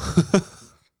ghetto.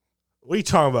 What are you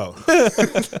talking about?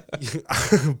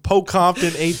 Poe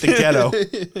Compton ain't the ghetto.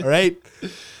 All right.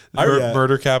 Yeah.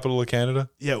 Murder capital of Canada.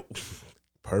 Yeah.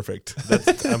 Perfect.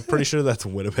 I'm pretty sure that's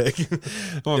Winnipeg.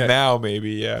 Well, now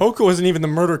maybe, yeah. Poco isn't even the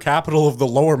murder capital of the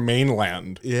lower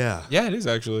mainland. Yeah. Yeah, it is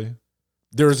actually.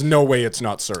 There's no way it's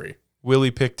not Surrey.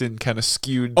 Willie Picton kind of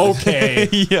skewed. Okay.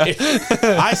 yeah.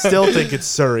 I still think it's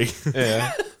Surrey.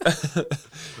 Yeah.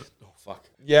 Fuck.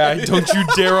 Yeah, don't you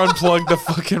dare unplug the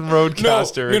fucking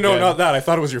roadcaster. No, again. not that. I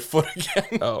thought it was your foot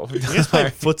again. Oh. You guys play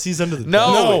footsies under the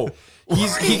No. desk?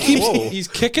 He's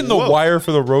kicking the wire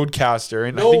for the roadcaster,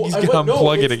 and I think he's gonna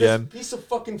unplug it again. Piece of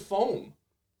fucking foam.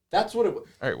 That's what it was.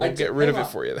 All right, we'll get rid of it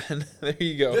for you then. There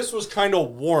you go. This was kind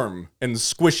of warm and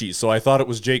squishy, so I thought it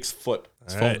was Jake's foot.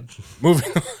 All right.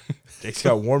 Moving on. Jake's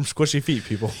got warm, squishy feet,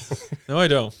 people. No, I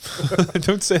don't.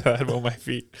 Don't say that about my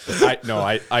feet. Hey,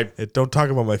 don't talk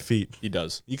about my feet. He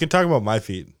does. You can talk about my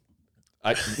feet.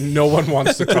 No one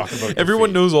wants to talk about. Everyone your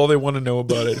feet. knows all they want to know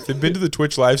about it. If they've been to the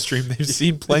Twitch live stream, they've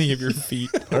seen plenty of your feet.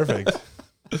 Perfect.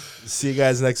 See you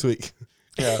guys next week.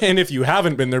 And if you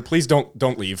haven't been there, please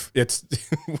don't leave. It's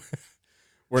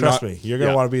Trust me, you're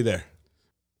gonna want to be there.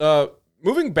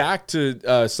 Moving back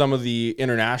to some of the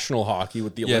international hockey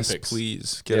with the Yes, Olympics.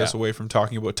 please get us away from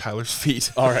talking about Tyler's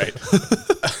feet. All right.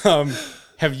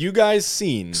 Have you guys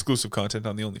seen? Exclusive content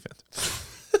on the OnlyFans.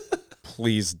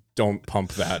 Please don't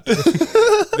pump that.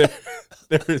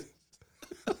 there,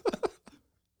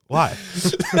 Why?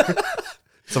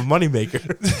 It's a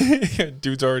moneymaker.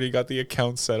 Dude's already got the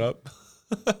account set up.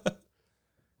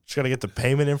 Just gotta get the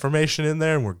payment information in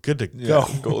there, and we're good to go.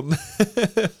 Golden.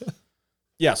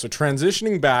 yeah. So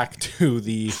transitioning back to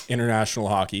the international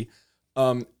hockey,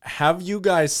 have you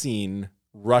guys seen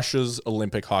Russia's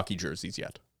Olympic hockey jerseys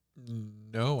yet?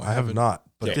 No, I have not.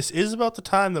 But Okay. this is about the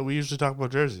time that we usually talk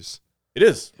about jerseys. It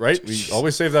is, right? We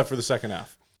always save that for the second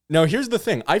half. Now, here's the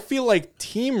thing. I feel like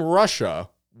Team Russia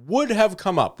would have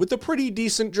come up with a pretty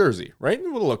decent jersey, right?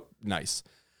 It would look nice.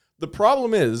 The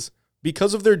problem is,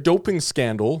 because of their doping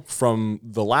scandal from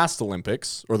the last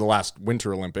Olympics, or the last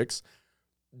Winter Olympics,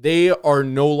 they are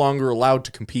no longer allowed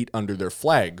to compete under their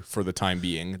flag for the time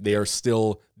being. They are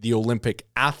still the Olympic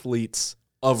athletes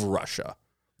of Russia.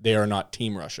 They are not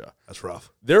Team Russia. That's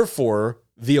rough. Therefore,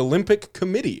 the Olympic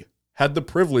Committee had the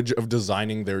privilege of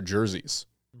designing their jerseys.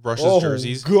 Russia's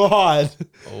jerseys. God.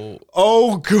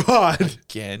 Oh God.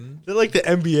 Again. They're like the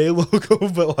NBA logo,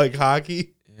 but like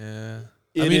hockey. Yeah.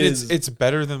 It I mean, is- it's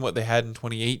better than what they had in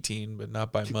 2018, but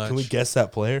not by much. Can we guess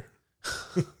that player?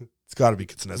 It's got to be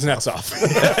Kuznetsov. Kuznetsov.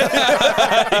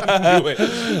 I knew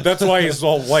it. That's why he's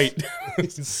all white.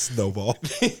 Snowball.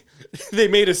 They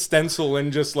made a stencil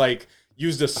and just like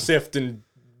used a sift and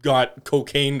got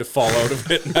cocaine to fall out of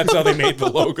it. And that's how they made the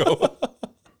logo.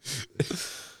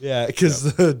 Yeah,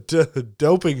 because the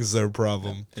doping's their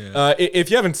problem. If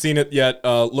you haven't seen it yet,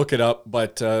 look it up.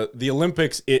 But the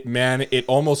Olympics, it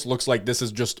almost looks like this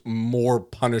is just more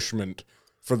punishment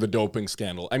for the doping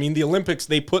scandal. I mean, the Olympics,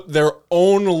 they put their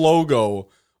own logo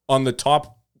on the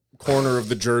top corner of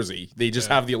the jersey. They just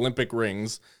have the Olympic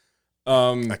rings.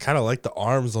 I kind of like the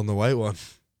arms on the white one.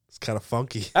 It's kind of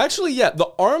funky. Actually, yeah, the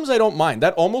arms I don't mind.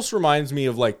 That almost reminds me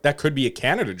of like that could be a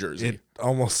Canada jersey. It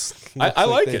almost. I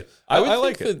like it. I would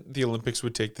like think that the Olympics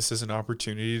would take this as an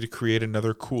opportunity to create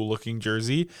another cool looking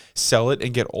jersey, sell it,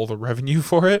 and get all the revenue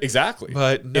for it. Exactly.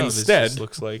 But no, Instead, this just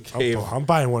looks like I'm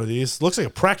buying one of these. Looks like a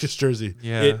practice jersey.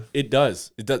 yeah. It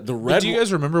does. It does. The But red. do you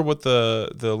guys remember what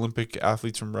the Olympic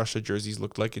athletes from Russia jerseys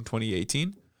looked like in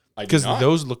 2018? I do Because not.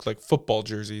 those looked like football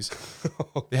jerseys.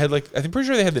 They had I'm pretty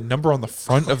sure they had the number on the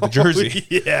front of the jersey.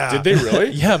 Yeah. Did they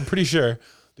really? Yeah, I'm pretty sure.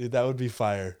 Dude, that would be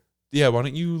fire. Yeah, why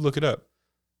don't you look it up?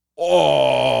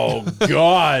 Oh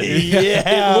God!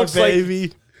 Yeah, it looks baby.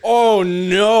 like. Oh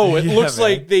no! It Yeah, looks man.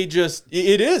 like they just.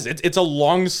 It is. It's a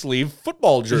long sleeve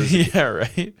football jersey, Yeah,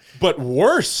 right. but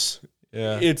worse.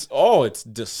 Yeah. It's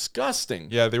disgusting.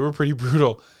 Yeah, they were pretty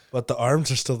brutal. But the arms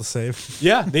are still the same.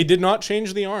 Yeah, they did not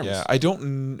change the arms. Yeah, I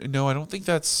don't think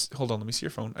that's. Hold on, let me see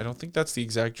your phone. I don't think that's the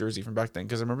exact jersey from back then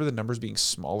because I remember the numbers being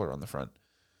smaller on the front.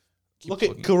 Look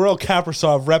at Kirill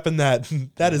Kaprizov repping that.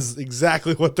 That is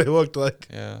exactly what they looked like.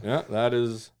 Yeah. Yeah, that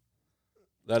is.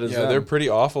 Yeah, them. they're pretty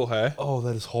awful, hey? Oh,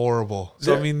 that is horrible.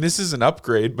 So, I mean, this is an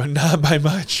upgrade, but not by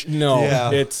much. No,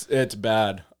 Yeah. it's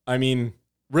bad. I mean,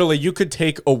 really, you could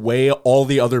take away all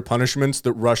the other punishments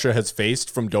that Russia has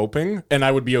faced from doping, and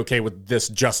I would be okay with this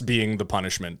just being the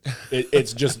punishment.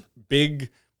 It's just big.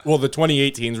 Well, the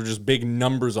 2018s were just big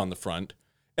numbers on the front.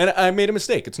 And I made a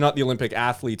mistake. It's not the Olympic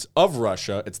athletes of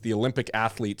Russia. It's the Olympic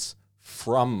athletes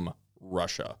from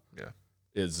Russia. Yeah.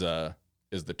 Is the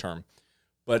term.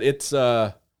 But it's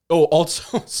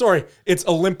also sorry, it's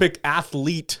Olympic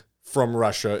athlete from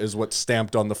Russia is what's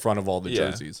stamped on the front of all the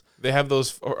jerseys. They have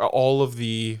those, all of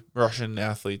the Russian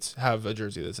athletes have a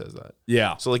jersey that says that.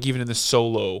 Yeah. So, like, even in the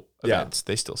solo Yeah. events,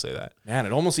 they still say that. Man,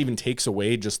 it almost even takes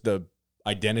away just the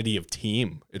identity of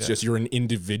team. It's just you're an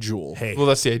individual. Hey, Well,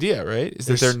 that's the idea, right? Is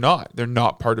that they're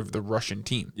not part of the Russian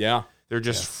team. Yeah. They're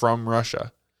just from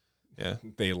Russia. Yeah.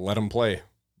 They let them play.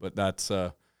 But that's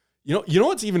you know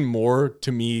what's even more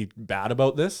to me bad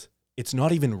about this? It's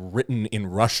not even written in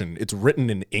Russian. It's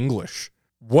written in English.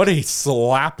 What a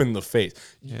slap in the face.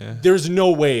 Yeah. There's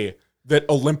no way that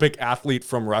Olympic athlete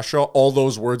from Russia, all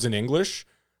those words in English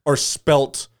are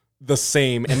spelt the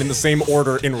same and in the same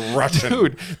order in Russian.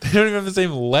 Dude, they don't even have the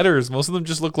same letters. Most of them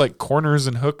just look like corners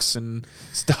and hooks and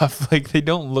stuff. Like, they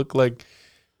don't look like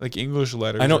English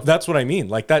letters. I know, that's what I mean.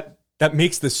 Like that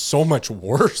makes this so much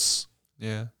worse.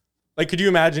 Yeah. Like, could you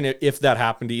imagine if that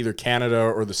happened to either Canada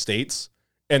or the States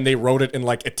and they wrote it in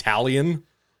like Italian?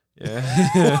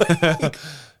 Yeah.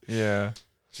 Yeah.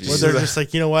 where they're just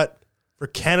like, you know what? For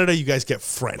Canada, you guys get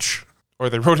French. Or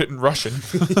they wrote it in Russian.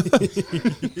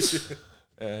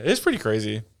 It's pretty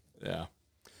crazy. Yeah.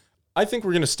 I think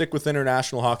we're going to stick with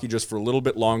international hockey just for a little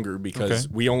bit longer because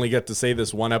we only get to say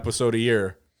this one episode a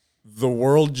year. The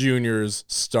World Juniors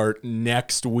start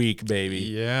next week, baby.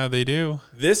 Yeah, they do.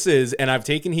 This is, and I've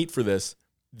taken heat for this,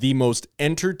 the most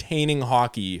entertaining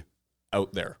hockey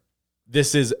out there.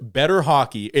 This is better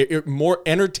hockey. More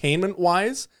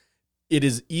entertainment-wise, it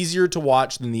is easier to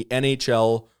watch than the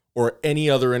NHL or any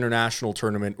other international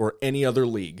tournament or any other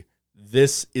league.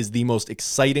 This is the most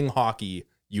exciting hockey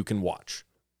you can watch.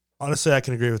 Honestly, I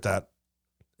can agree with that.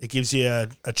 It gives you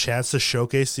a chance to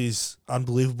showcase these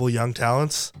unbelievable young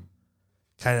talents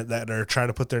kind of that are trying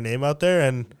to put their name out there.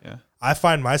 And Yeah. I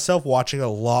find myself watching a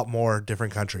lot more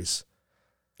different countries.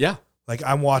 Yeah. Like,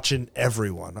 I'm watching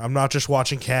everyone. I'm not just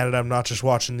watching Canada. I'm not just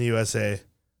watching the USA.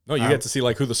 No, you get to see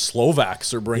like who the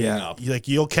Slovaks are bringing up. Like,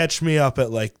 you'll catch me up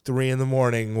at like 3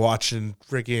 a.m. watching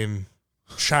freaking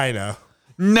China.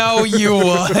 No, you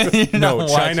would. No,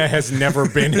 China has never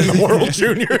been in the World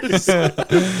Juniors.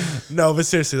 No, but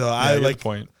seriously though, I like like.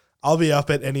 point. I'll be up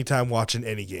at any time watching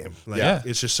any game. Like, Yeah.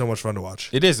 it's just so much fun to watch.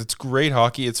 It is. It's great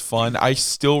hockey. It's fun. I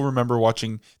still remember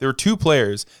watching. There were two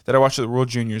players that I watched at the World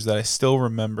Juniors that I still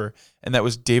remember, and that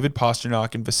was David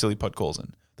Pastrnak and Vasily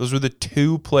Podkolzin. Those were the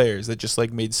two players that just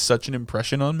like made such an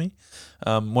impression on me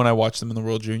when I watched them in the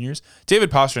World Juniors. David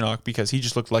Pastrnak, because he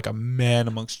just looked like a man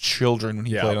amongst children when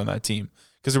he played on that team,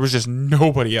 because there was just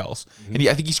nobody else. And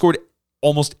I think he scored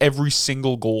almost every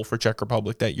single goal for Czech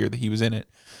Republic that year that he was in it.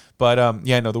 But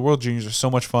the World Juniors are so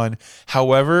much fun.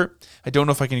 However, I don't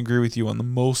know if I can agree with you on the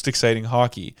most exciting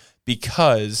hockey,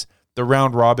 because the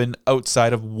round robin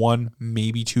outside of 1,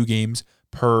 maybe 2 games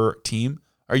per team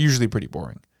are usually pretty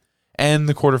boring. And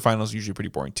the quarterfinals are usually pretty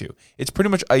boring too. It's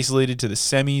pretty much isolated to the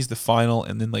semis, the final,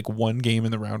 and then like 1 game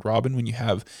in the round robin when you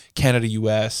have Canada,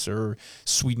 US, or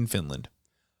Sweden, Finland.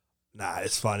 Nah,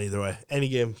 it's fun either way. Any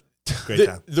game. Great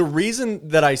time. The reason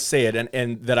that I say it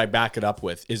and that I back it up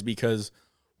with is because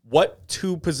what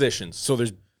two positions? So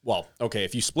there's,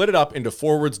 if you split it up into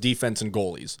forwards, defense, and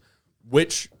goalies,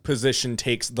 which position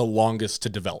takes the longest to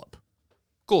develop?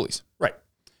 Goalies. Right.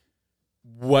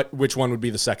 Which one would be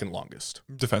the second longest?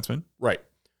 Defenseman. Right.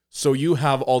 So you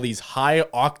have all these high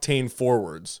octane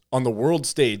forwards on the world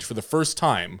stage for the first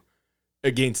time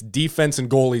against defense and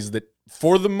goalies that,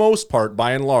 for the most part,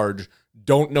 by and large,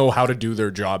 don't know how to do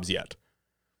their jobs yet.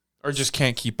 Or just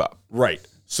can't keep up. Right.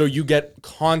 So you get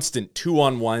constant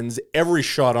 2-on-1s. Every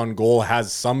shot on goal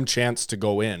has some chance to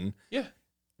go in. Yeah.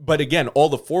 But again, all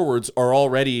the forwards are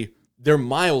already, they're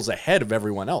miles ahead of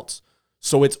everyone else.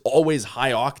 So it's always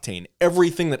high octane.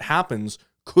 Everything that happens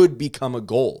could become a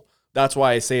goal. That's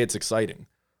why I say it's exciting,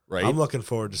 right? I'm looking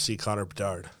forward to see Connor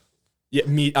Bedard.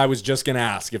 Yeah, I was just going to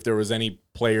ask if there was any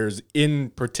players in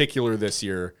particular this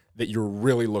year that you're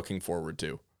really looking forward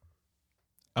to.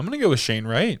 I'm going to go with Shane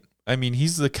Wright. I mean,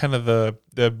 he's the kind of the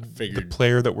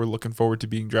player that we're looking forward to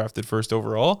being drafted first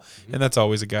overall, and that's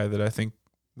always a guy that I think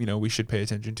we should pay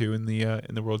attention to in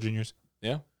the World Juniors.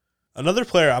 Yeah. Another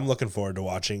player I'm looking forward to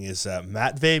watching is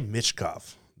Matvey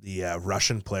Michkov, the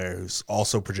Russian player who's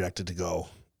also projected to go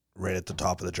right at the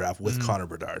top of the draft with Connor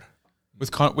Bedard.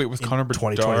 With Connor Bedard?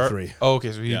 2023. Oh,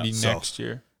 okay, so he'd be next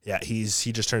year. Yeah, he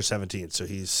just turned 17, so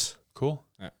he's cool.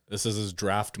 Yeah. This is his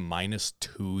draft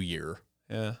 -2 year.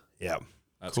 Yeah. Yeah.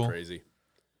 That's cool. crazy. Did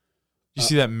you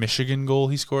see that Michigan goal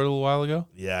he scored a little while ago?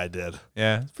 Yeah, I did.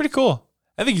 Yeah, it's pretty cool.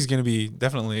 I think he's going to be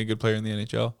definitely a good player in the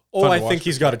NHL. Oh, I think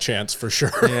he's got a chance for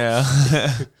sure. Yeah.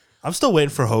 I'm still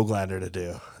waiting for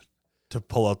Höglander to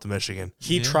pull out the Michigan.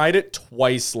 He tried it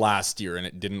twice last year and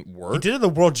it didn't work. He did it in the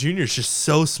World Juniors just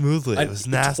so smoothly. It was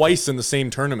nasty. Twice in the same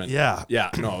tournament. Yeah.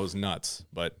 Yeah. No, it was nuts.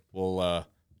 But we'll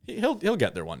he'll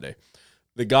get there one day.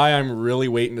 The guy I'm really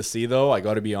waiting to see, though, I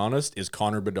got to be honest, is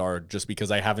Connor Bedard, just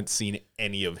because I haven't seen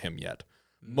any of him yet.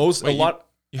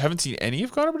 You haven't seen any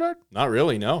of Connor Bedard? Not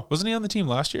really, no. Wasn't he on the team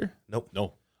last year? Nope.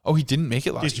 No. Oh, he didn't make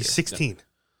it last Dude, year. he's 16.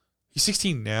 He's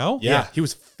 16 now? Yeah, he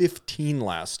was 15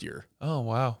 last year. Oh,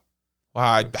 wow.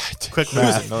 Wow. Quick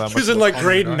math. He was in like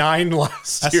grade 9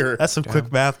 last year. That's some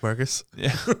quick math, Marcus.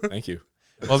 Yeah. Thank you.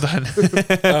 Well done.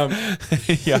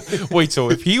 Yeah. Wait, so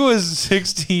if he was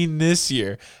 16 this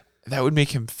year, that would make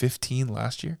him 15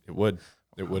 last year? It would.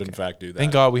 It would, in fact, do that.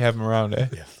 Thank God we have him around, eh?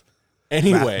 Yeah.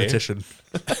 Anyway. Mathematician.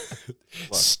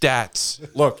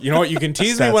 Stats. Look, you know what? You can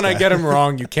tease me Stats when I guy. get him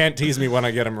wrong. You can't tease me when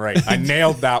I get him right. I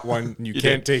nailed that one. And you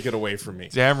can't take it away from me.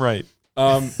 Damn right.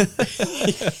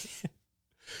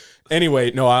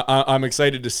 Anyway, no, I'm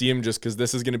excited to see him just because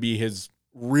this is going to be his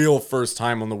real first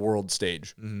time on the world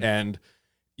stage. And,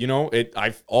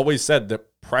 I've always said that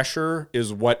pressure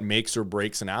is what makes or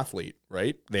breaks an athlete,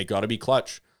 right? They got to be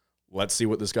clutch. Let's see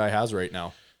what this guy has right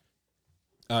now.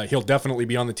 He'll definitely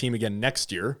be on the team again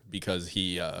next year because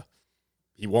he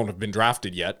won't have been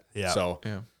drafted yet. Yeah. So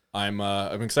Yeah.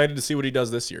 I'm excited to see what he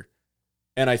does this year.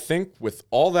 And I think with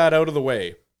all that out of the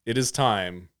way, it is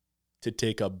time to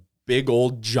take a big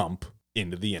old jump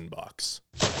into the inbox.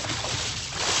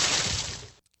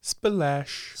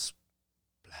 Splash.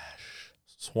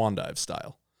 Swan dive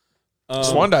style.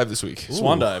 Swan dive this week.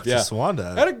 Swan dive, yeah. Swan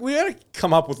dive. We had to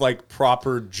come up with like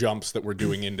proper jumps that we're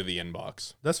doing into the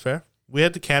inbox. That's fair. We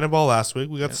had the cannonball last week.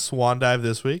 We got the swan dive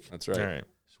this week. That's right. All right.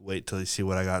 Just wait till you see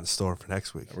what I got in store for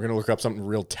next week. We're gonna look up something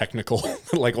real technical,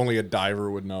 like only a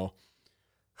diver would know.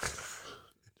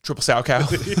 Triple sow cow.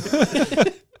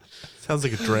 Sounds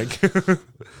like a drink.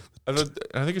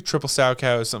 I think a triple sow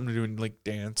cow has something to do with like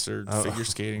dance or figure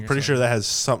skating. I'm pretty sure that has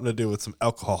something to do with some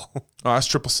alcohol. Oh, that's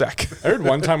triple sec. I heard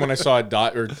one time when I saw a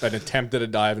dive or an attempt at a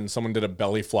dive and someone did a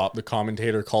belly flop, the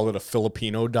commentator called it a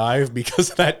Filipino dive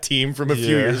because of that team from a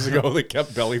few years ago that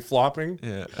kept belly flopping.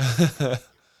 Yeah.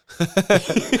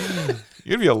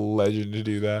 You'd be a legend to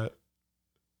do that.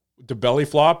 To belly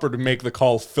flop or to make the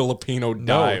call Filipino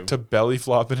dive? No, to belly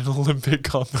flop in an Olympic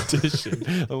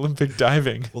competition, Olympic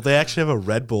diving. Well, they actually have a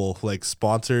Red Bull like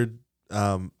sponsored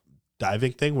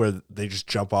diving thing where they just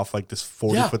jump off like this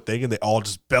 40-foot thing and they all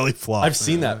just belly flop. I've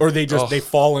seen that. Or they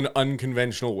fall in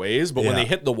unconventional ways, but when they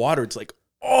hit the water, it's like,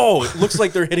 oh, it looks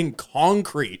like they're hitting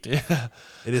concrete. Yeah.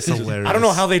 It is hilarious. I don't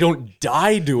know how they don't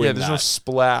die doing Yeah, there's no that.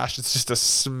 splash. It's just a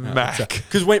smack.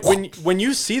 Because when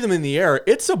you see them in the air,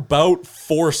 it's about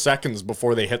 4 seconds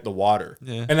before they hit the water.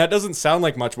 Yeah. And that doesn't sound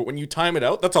like much, but when you time it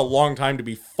out, that's a long time to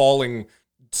be falling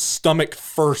stomach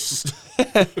first.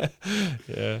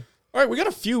 Yeah. All right, we got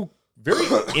a few very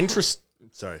interesting...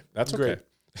 Sorry. That's okay.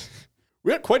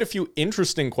 We got quite a few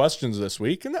interesting questions this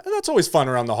week, and that's always fun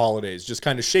around the holidays. Just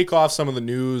kind of shake off some of the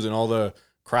news and all the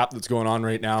crap that's going on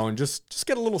right now and just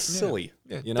get a little silly.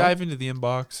 Yeah, You know? dive into the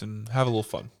inbox and have a little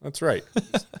fun. That's right.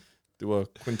 Just do a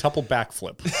quintuple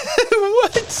backflip.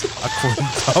 What? A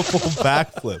quintuple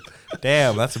backflip.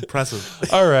 Damn, that's impressive.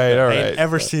 All right. I ain't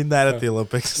ever seen that at the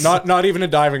Olympics. Not even a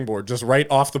diving board, just right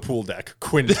off the pool deck.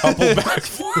 Quintuple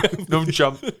backflip. No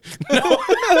jump.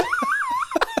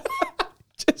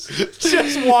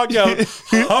 Just walk out,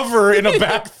 hover in a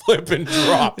backflip and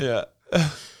drop. Yeah.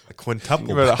 a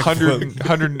quintuple About a backflip.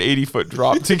 180 foot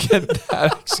drop to get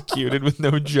that executed with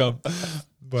no jump.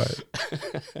 But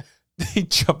they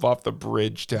jump off the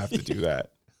bridge to have to do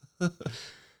that.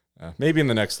 Maybe in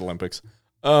the next Olympics.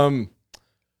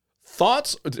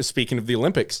 Thoughts, speaking of the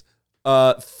Olympics,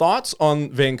 thoughts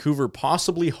on Vancouver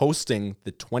possibly hosting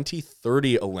the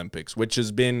 2030 Olympics, which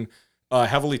has been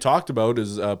heavily talked about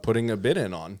as putting a bid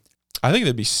in on. I think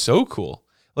that'd be so cool.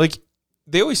 Like,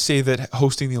 they always say that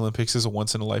hosting the Olympics is a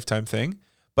once in a lifetime thing,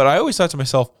 but I always thought to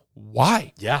myself,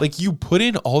 why? Yeah. Like, you put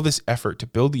in all this effort to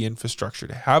build the infrastructure,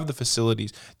 to have the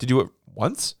facilities, to do it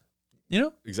once,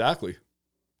 Exactly.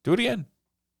 do it again.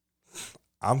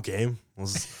 I'm game.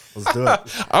 Let's do it.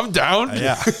 I'm down.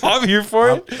 Yeah. I'm here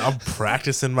for it. I'm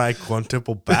practicing my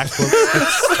quintuple backflips and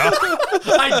stuff.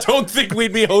 I don't think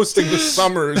we'd be hosting the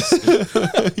Summers.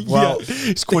 Well,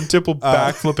 He's quintuple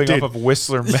backflipping dude. off of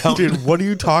Whistler Mountain. dude, what are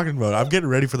you talking about? I'm getting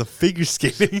ready for the figure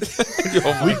skating.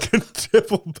 We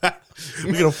quintuple back.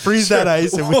 We're gonna freeze that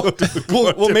ice and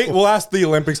We'll ask the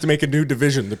Olympics to make a new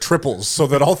division, the triples, so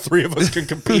that all three of us can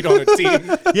compete on a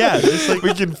team. yeah, it's like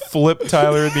We can flip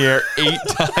Tyler in the air 8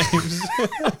 times.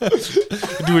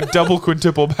 Do a double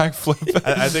quintuple backflip.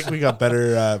 I think we got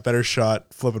better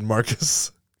shot flipping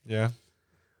Marcus. Yeah.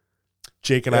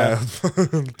 Jake and I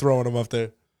throwing him up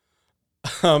there.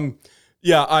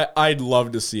 Yeah, I'd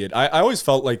love to see it. I always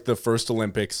felt like the first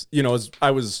Olympics, I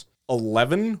was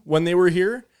 11 when they were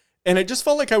here, and it just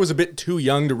felt like I was a bit too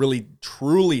young to really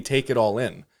truly take it all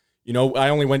in. I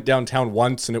only went downtown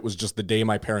once, and it was just the day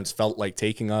my parents felt like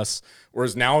taking us.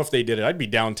 Whereas now, if they did it, I'd be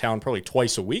downtown probably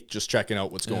twice a week just checking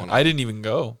out what's going on. I didn't even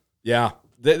go. Yeah,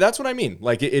 that's what I mean.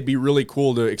 Like, it'd be really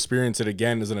cool to experience it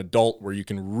again as an adult where you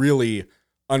can really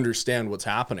understand what's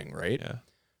happening, right? Yeah.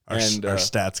 Our And,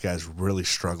 stats guy's really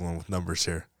struggling with numbers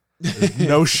here. There's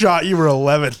no shot you were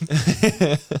 11.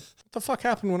 What the fuck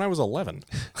happened when I was 11?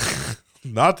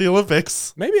 Not the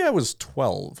Olympics. Maybe I was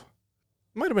 12.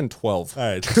 Might have been 12. All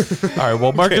right. All right.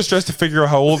 Well, Marcus tries to figure out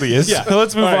how old he is. Yeah.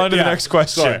 Let's move All right, on to the yeah. next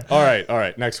question. Sorry. All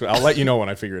right. Next one. I'll let you know when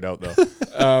I figure it out, though.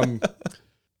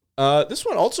 This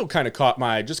one also kind of caught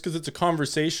my eye just because it's a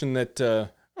conversation that I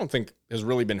don't think has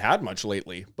really been had much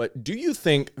lately. But do you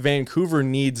think Vancouver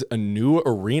needs a new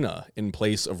arena in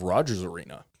place of Rogers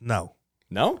Arena? No.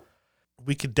 No?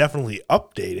 We could definitely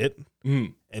update it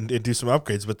and do some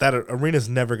upgrades, but that arena's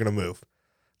never going to move.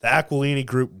 The Aquilini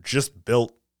Group just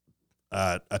built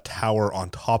a tower on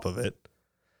top of it.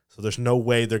 So there's no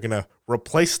way they're going to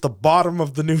replace the bottom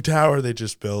of the new tower they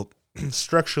just built.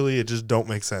 Structurally, it just don't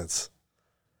make sense.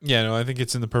 Yeah, no, I think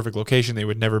it's in the perfect location. They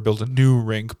would never build a new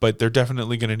rink, but they're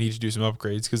definitely going to need to do some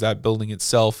upgrades because that building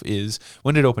itself is,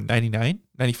 when did it open? 99?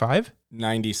 95?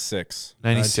 96.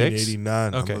 96?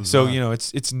 1989. Okay, so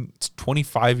it's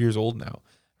 25 years old now,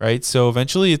 right? So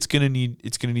eventually it's gonna need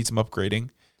some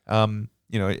upgrading.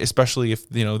 Especially if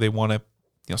they want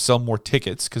to sell more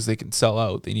tickets because they can sell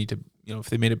out. They need to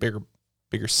if they made a bigger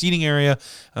seating area,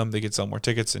 they could sell more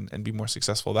tickets and be more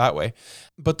successful that way.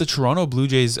 But the Toronto Blue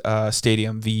Jays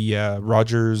stadium, the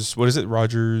Rogers, what is it?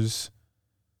 Rogers.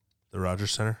 The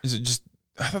Rogers Center. Is it just?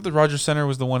 I thought the Rogers Center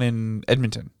was the one in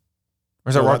Edmonton. Or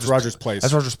is No, that that's Rogers Place.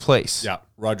 That's Rogers Place. Yeah.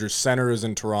 Rogers Center is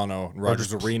in Toronto. And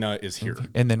Rogers Arena is here.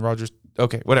 And then Rogers.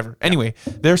 Okay, whatever. Anyway,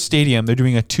 their stadium, they're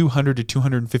doing a $200 to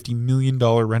 $250 million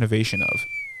renovation of.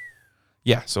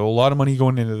 Yeah, so a lot of money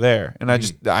going into there.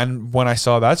 And when I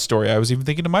saw that story, I was even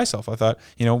thinking to myself, I thought,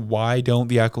 why don't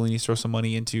the Aquilinis throw some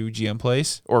money into GM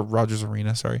Place or Rogers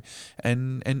Arena, sorry,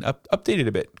 and update it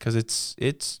a bit because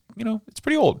it's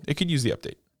pretty old. It could use the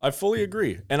update. I fully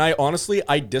agree. And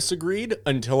I disagreed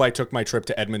until I took my trip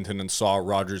to Edmonton and saw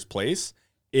Rogers Place.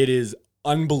 It is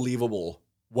unbelievable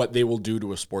what they will do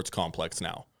to a sports complex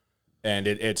now. And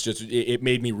it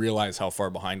made me realize how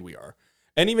far behind we are.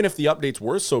 And even if the updates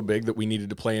were so big that we needed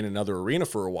to play in another arena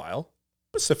for a while,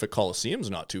 Pacific Coliseum's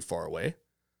not too far away.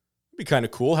 It'd be kind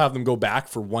of cool, have them go back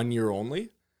for 1 year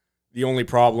only. The only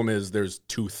problem is there's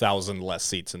 2,000 less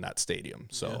seats in that stadium.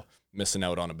 So missing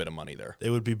out on a bit of money there. They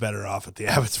would be better off at the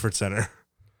Abbotsford Center.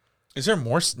 Is there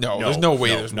more? No, No, there's no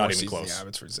way no, there's not more even seats in close. the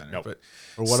Abbotsford Center. Nope. But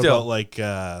Or what still, about like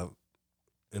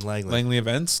in Langley? Langley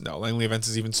Events? No, Langley Events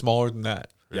is even smaller than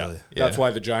that. Really? Yeah. That's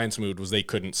why the Giants moved was they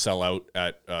couldn't sell out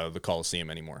at the Coliseum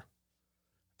anymore.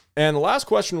 And the last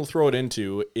question we'll throw it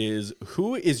into is,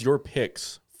 who is your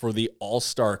picks for the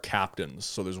All-Star captains?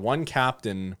 So there's one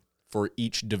captain for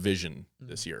each division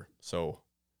this year. So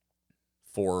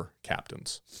 4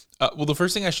 captains. Well, the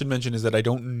first thing I should mention is that I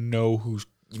don't know who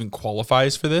even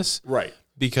qualifies for this. Right.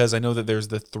 Because I know that there's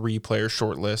the 3-player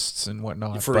short lists and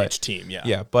whatnot. For each team, yeah.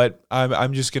 Yeah, but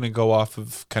I'm just going to go off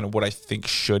of kind of what I think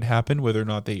should happen. Whether or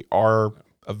not they are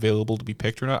available to be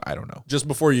picked or not, I don't know. Just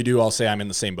before you do, I'll say I'm in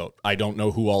the same boat. I don't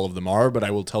know who all of them are, but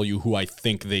I will tell you who I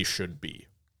think they should be.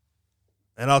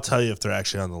 And I'll tell you if they're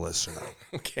actually on the list or not.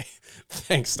 Okay.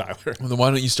 Thanks, Tyler. Well, then why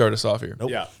don't you start us off here? Nope.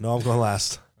 Yeah. No, I'm going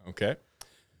last. Okay.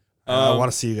 I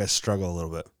want to see you guys struggle a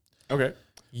little bit. Okay.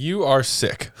 You are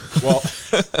sick. Well,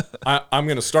 I'm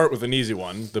going to start with an easy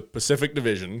one. The Pacific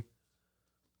Division,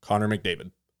 Connor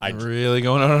McDavid. Really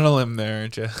going out on a limb there,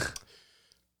 aren't you?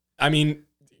 I mean,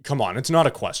 come on. It's not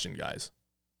a question, guys.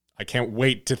 I can't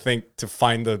wait to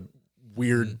find the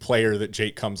weird player that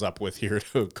Jake comes up with here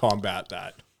to combat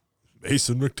that.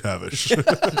 Mason McTavish.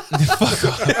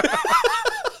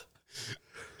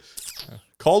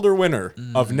 Calder winner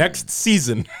of next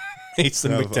season,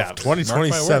 Mason Of McTavish.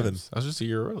 2027. I was just a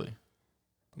year early.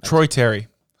 Troy Terry.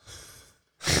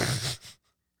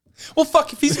 Well,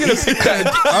 fuck, if he's going to pick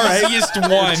that easiest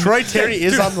one. Troy Terry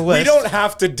is on the list. We don't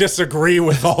have to disagree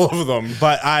with all of them.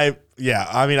 But I'm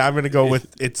going to go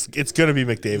with it's going to be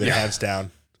McDavid, hands down.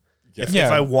 If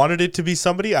I wanted it to be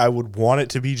somebody, I would want it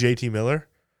to be JT Miller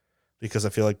because I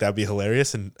feel like that'd be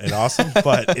hilarious and awesome.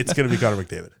 But it's going to be Connor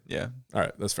McDavid. Yeah. All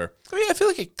right, that's fair. I mean, I feel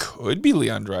like it could be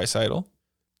Leon Draisaitl.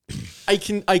 I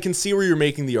can see where you're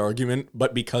making the argument,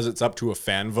 but because it's up to a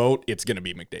fan vote, it's going to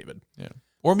be McDavid. Yeah.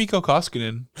 Or Mikko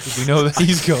Koskinen, because we know that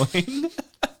he's going.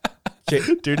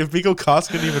 Dude, if Mikko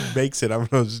Koskinen even makes it, I'm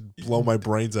going to just blow my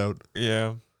brains out.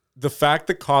 Yeah. The fact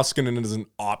that Koskinen is an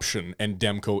option and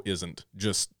Demko isn't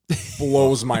just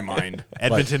blows my mind.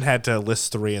 Edmonton had to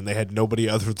list 3, and they had nobody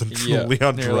other than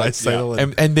Leon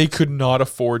Draisaitl. And they could not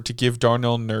afford to give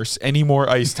Darnell Nurse any more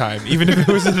ice time, even if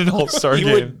it was in an all-star game.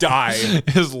 He would die.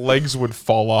 His legs would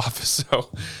fall off,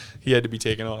 so he had to be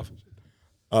taken off.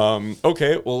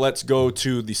 Okay, well, let's go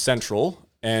to the Central.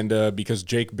 And because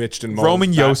Jake bitched and moaned.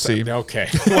 Roman Josi. Okay.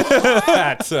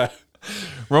 That's...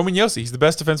 Roman Josi, he's the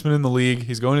best defenseman in the league.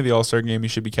 He's going to the All-Star game. He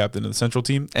should be captain of the Central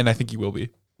team, and I think he will be.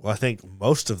 Well, I think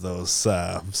most of those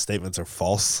statements are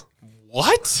false.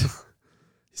 What?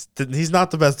 He's not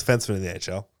the best defenseman in the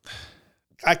NHL.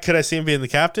 Could I see him being the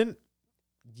captain?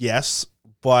 Yes,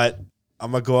 but I'm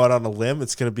going to go out on a limb.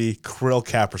 It's going to be Kirill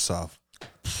Kaprizov.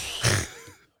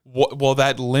 Well,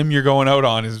 that limb you're going out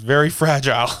on is very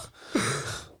fragile.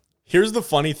 Here's the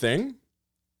funny thing.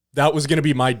 That was going to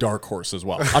be my dark horse as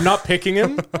well. I'm not picking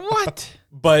him. What?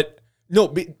 But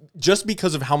no, just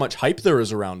because of how much hype there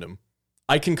is around him,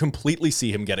 I can completely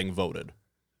see him getting voted.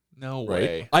 No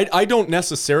Right? way. I don't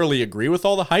necessarily agree with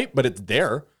all the hype, but it's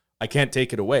there. I can't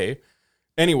take it away.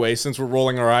 Anyway, since we're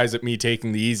rolling our eyes at me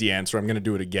taking the easy answer, I'm going to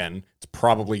do it again. It's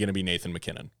probably going to be Nathan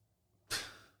McKinnon.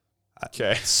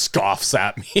 Okay. Scoffs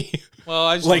at me. Well,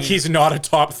 I just like he's not a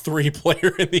top 3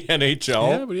 player in the NHL.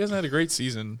 Yeah, but he hasn't had a great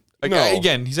season. Like, No.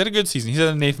 Again, he's had a good season. He's had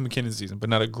a Nathan McKinnon season, but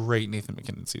not a great Nathan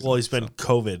McKinnon season. Well, he's been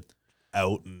COVID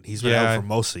out, and he's been out for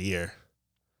most of the year.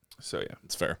 So yeah.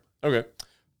 It's fair. Okay.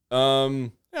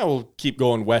 Yeah, we'll keep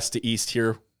going west to east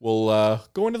here. We'll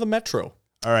go into the Metro.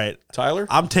 All right. Tyler?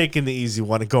 I'm taking the easy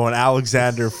one and going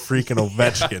Alexander freaking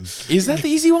Ovechkin. Is that the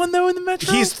easy one though in the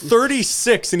Metro? He's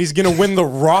 36 and he's going to win the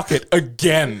Rocket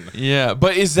again. Yeah,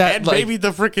 but is that And like, maybe the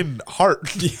freaking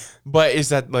Hart. but is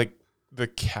that like the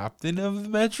captain of the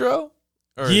Metro?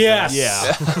 Or is Yes.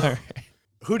 that- Yeah. All right.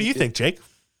 Who do you think, Jake?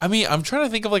 I mean, I'm trying to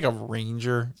think of like a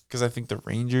Ranger because I think the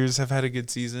Rangers have had a good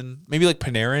season. Maybe like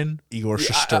Panarin. Igor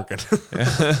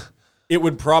Shesterkin. It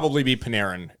would probably be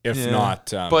Panarin, if Yeah.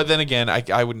 not. But then again,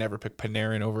 I would never pick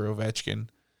Panarin over Ovechkin.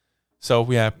 So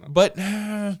yeah, but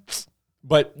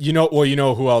But you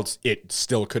know who else it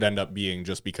still could end up being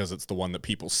just because it's the one that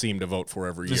people seem to vote for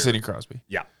every year. Sidney Crosby.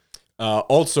 Yeah.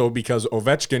 Also because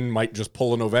Ovechkin might just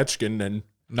pull an Ovechkin and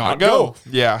Not go.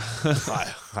 Yeah.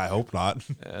 I hope not.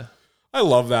 I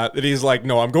love that he's like,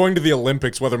 no, I'm going to the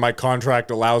Olympics whether my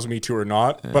contract allows me to or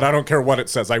not, but I don't care what it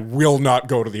says. I will not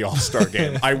go to the All-Star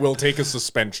game. I will take a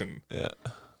suspension. Yeah.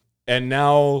 And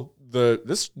now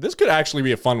this could actually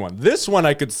be a fun one. This one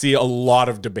I could see a lot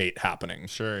of debate happening.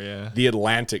 Sure, yeah. The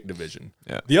Atlantic Division.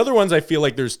 Yeah. The other ones I feel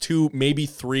like there's 2, maybe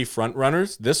 3 front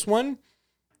runners. This one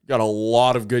got a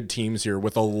lot of good teams here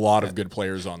with a lot of good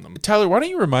players on them. Tyler, why don't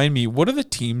you remind me, what are the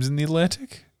teams in the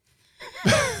Atlantic?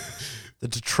 The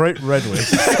Detroit Red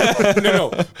Wings. No,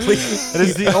 please. That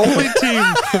is the only team.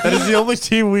 That is the only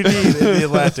team we need in the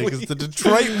Atlantic. Is the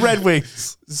Detroit Red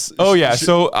Wings. Oh yeah,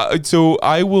 so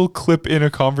I will clip in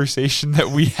a conversation that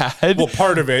we had. Well,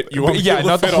 part of it. You won't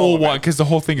not the whole one, because the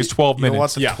whole thing is 12 You don't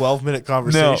want minutes. the 12-minute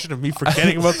conversation of me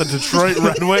forgetting about the Detroit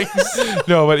Red Wings.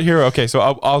 No, but here, okay. So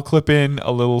I'll clip in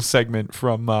a little segment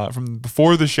from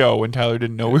before the show when Tyler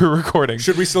didn't know we were recording.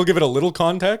 Should we still give it a little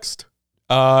context?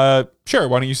 Sure.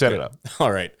 Why don't you set it up?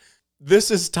 All right.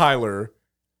 This is Tyler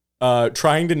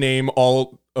trying to name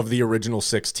all of the original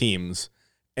 6 teams.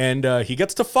 And he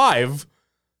gets to 5.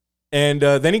 And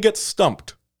then he gets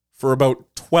stumped for about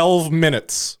 12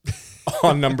 minutes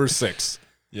on number 6.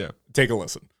 Yeah. Take a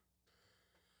listen.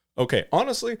 Okay.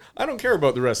 Honestly, I don't care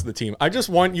about the rest of the team. I just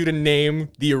want you to name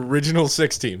the original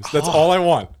 6 teams. That's all I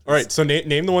want. All right. So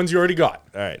name the ones you already got.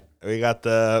 All right. We got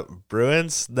the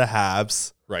Bruins, the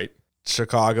Habs, Right.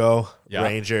 Chicago, Yeah.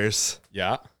 Rangers.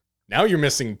 Yeah. Now you're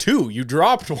missing 2. You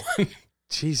dropped one.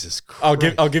 Jesus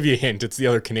Christ. I'll give you a hint. It's the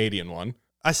other Canadian one.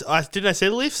 Didn't I say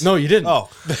the Leafs? No, you didn't. Oh.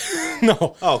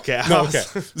 No. Okay. No, okay.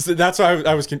 So that's why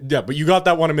I was. Yeah, but you got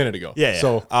that one a minute ago. Yeah.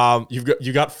 So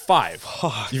you got 5.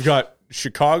 You've got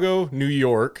Chicago, New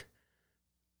York,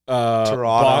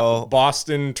 Toronto.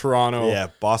 Boston, Toronto. Yeah,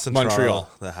 Boston, Montreal. Toronto,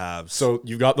 the Habs. So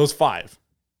you've got those 5.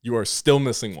 You are still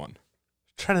missing one.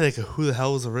 trying to think of who the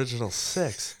hell was original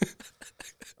 6.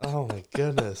 Oh my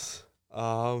goodness.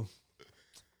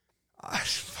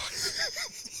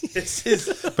 This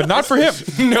is But not for him.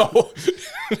 No,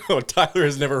 Tyler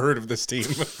has never heard of this team.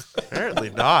 apparently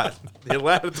not the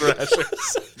Atlanta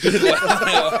Thrashers.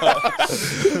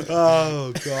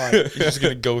 Oh god. You're just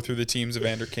gonna go through the teams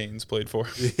Evander Kane's played for.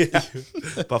 Yeah.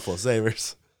 Buffalo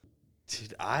Sabres.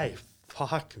 Dude,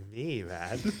 fuck me,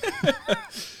 man.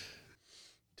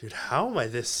 Dude, how am I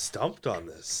this stumped on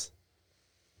this?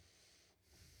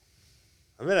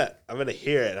 I'm gonna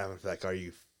hear it and I'm gonna be like, are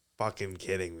you fucking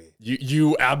kidding me?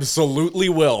 You absolutely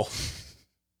will.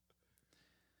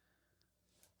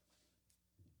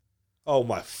 Oh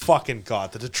my fucking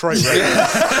god, the Detroit Red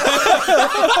Wings.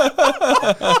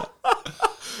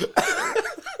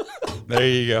 There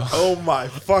you go. Oh my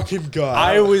fucking god.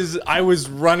 I was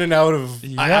running out of.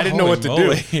 I didn't know what to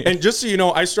holy do. moly. And just so you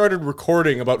know, I started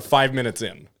recording about 5 minutes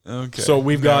in. Okay. So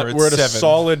we're at a 7.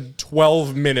 solid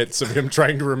 12 minutes of him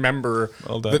trying to remember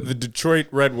Well done. that the Detroit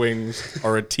Red Wings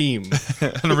are a team,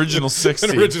 An original 6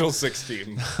 an team. original 6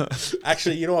 team.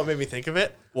 Actually, you know what made me think of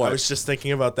it? What? I was just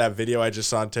thinking about that video I just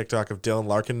saw on TikTok of Dylan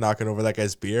Larkin knocking over that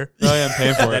guy's beer. Oh yeah, I'm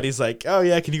paying for And it. he's like, oh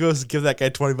yeah, can you go give that guy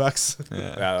 $20?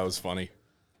 Yeah, that was funny.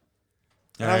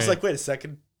 And I was like, wait a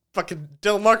second. Fucking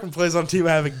Dylan Larkin plays on a team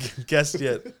I haven't guessed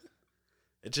yet.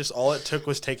 It just, all it took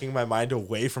was taking my mind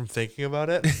away from thinking about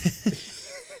it.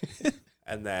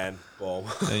 And then, boom.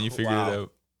 And you figured Wow. it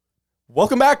out.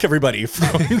 Welcome back, everybody,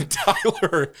 from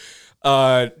Tyler.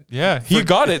 Yeah, he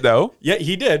got it though. Yeah,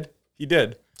 he did. He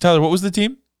did. Tyler, what was the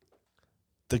team?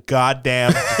 The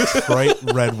goddamn Detroit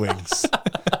Red Wings.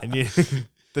 And you,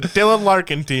 the Dylan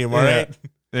Larkin team, all right?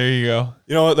 There you go.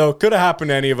 You know what, though? Could have happened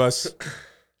to any of us.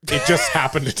 It just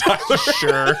happened to Tyler.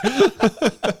 Sure.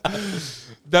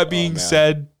 That being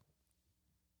said,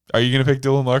 are you going to pick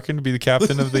Dylan Larkin to be the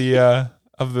captain of the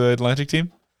Atlantic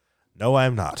team? No,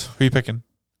 I'm not. Who are you picking?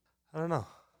 I don't know.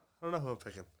 I don't know who I'm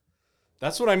picking.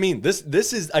 That's what I mean.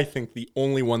 This is, I think, the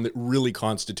only one that really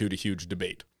constitute a huge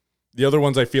debate. The other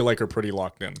ones I feel like are pretty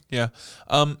locked in. Yeah.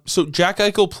 So Jack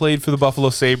Eichel played for the Buffalo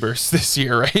Sabres this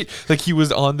year, right? Like he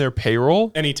was on their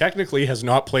payroll, And he technically has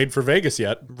not played for Vegas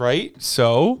yet. right?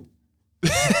 So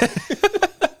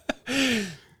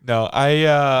no,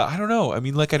 I don't know. I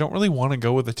mean, like I don't really want to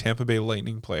go with a Tampa Bay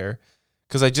Lightning player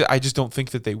because I just don't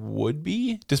think that they would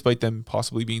be, despite them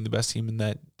possibly being the best team in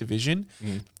that division.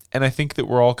 And I think that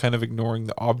we're all kind of ignoring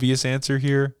the obvious answer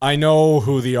here. I know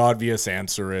who the obvious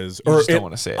answer is. You just don't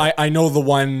wanna say it. I know the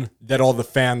one that all the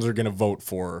fans are going to vote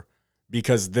for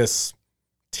because this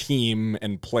team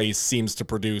and place seems to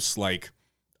produce, like,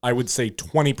 I would say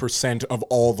 20% of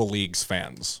all the league's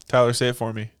fans. Tyler, say it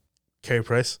for me. Carey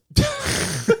Price?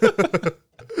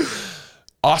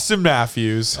 Austin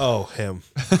Matthews. Oh, him.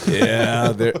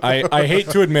 Yeah. I hate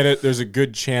to admit it. There's a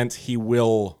good chance he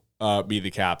will be the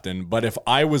captain. But if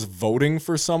I was voting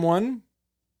for someone,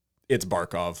 it's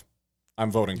Barkov.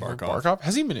 I'm voting Barkov. Barkov?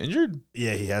 Has he been injured?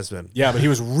 Yeah, he has been. Yeah, but he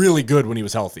was really good when he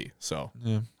was healthy. So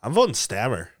I'm voting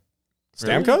Stammer.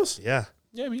 Stamkos? Yeah.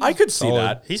 Yeah, I mean, I could see solid.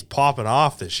 that. He's popping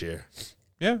off this year.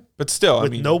 Yeah, but still,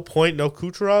 With I mean, no point, no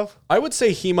Kucherov. I would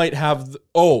say he might have.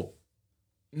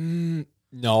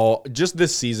 No, just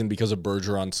this season because of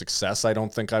Bergeron's success. I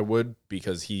don't think I would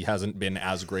because he hasn't been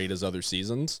as great as other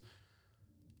seasons.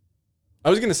 I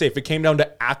was going to say, if it came down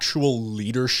to actual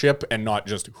leadership and not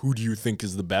just who do you think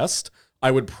is the best,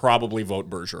 I would probably vote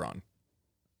Bergeron.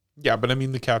 Yeah, but I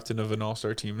mean, the captain of an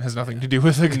all-star team has nothing to do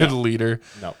with a good leader.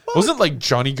 No. Wasn't like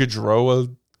Johnny Gaudreau a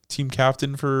team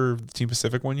captain for Team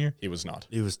Pacific one year? He was not.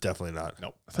 He was definitely not.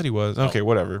 No. I thought he was. Okay,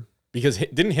 whatever. Because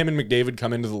didn't him and McDavid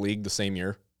come into the league the same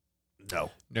year?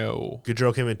 No.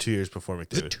 Gaudreau came in 2 years before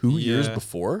McDavid. 2 years Yeah.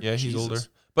 before? Yeah, he's Jesus. older.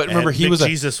 But remember, he was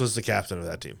Jesus was the captain of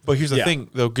that team. But here's the Yeah. thing,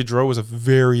 though. Gaudreau was a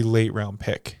very late round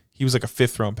pick. He was like a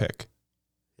 5th round pick.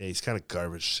 Yeah, he's kind of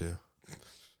garbage too.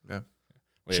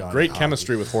 We had John great Hockey.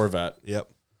 chemistry with Horvat. Yep.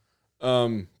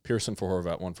 Pearson for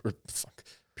Horvat,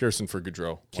 Pearson for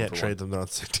Gaudreau. Can't trade them on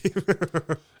sick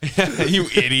team. You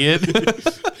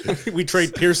idiot. We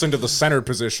trade Pearson to the center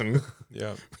position.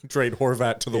 Yeah. We trade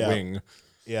Horvat to the Yeah. wing.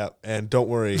 Yeah, and don't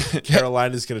worry,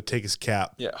 Carolina's going to take his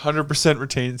cap. Yeah, 100%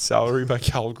 retained salary by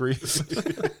Calgary.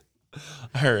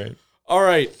 All right. All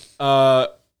right.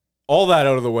 All that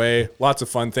out of the way. Lots of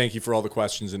fun. Thank you for all the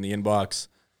questions in the inbox.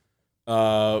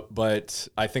 But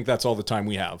I think that's all the time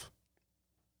we have.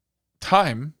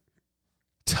 Time.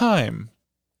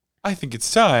 I think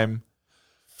it's time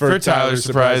for Tyler's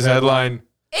surprise headline.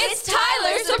 It's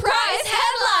Tyler's surprise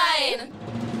headline.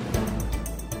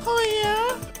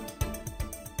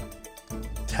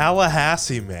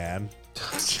 Tallahassee, man.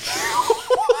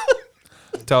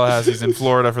 Tallahassee's in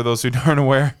Florida, for those who aren't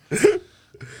aware.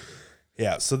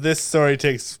 Yeah, so this story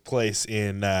takes place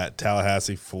in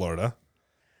Tallahassee, Florida.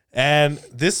 And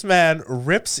this man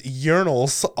rips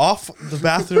urinals off the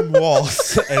bathroom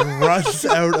walls and runs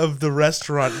out of the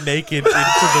restaurant naked into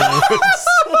the woods.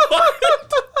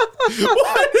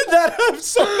 Why did that have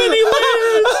so many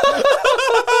layers?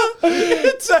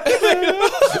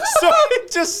 So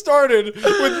it just started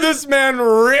with this man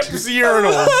rips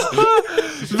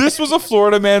urinals. This was a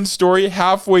Florida man story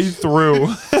halfway through.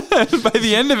 By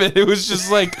the end of it, it was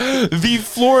just like the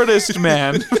Floridist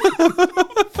man.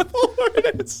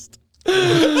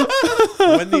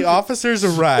 When the officers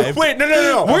arrived, Wait,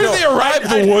 no. Where did they arrive?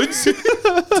 The woods?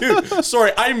 Dude,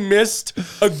 sorry, I missed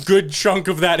a good chunk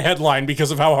of that headline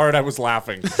because of how hard I was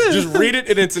laughing. Just read it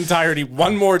in its entirety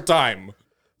one more time.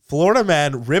 Florida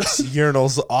man rips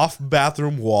urinals off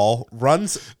bathroom wall,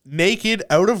 runs naked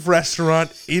out of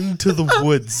restaurant into the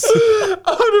woods.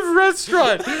 Out of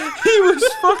restaurant. He was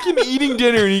fucking eating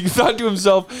dinner and he thought to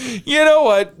himself, you know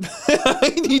what? I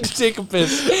need to take a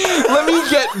piss. Let me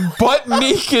get butt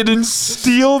naked and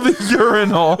steal the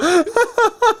urinal.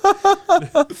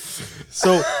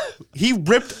 So he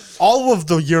ripped all of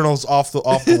the urinals off the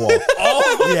wall.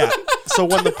 Oh yeah. So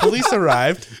when the police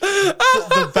arrived,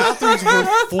 the bathrooms were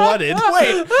flooded.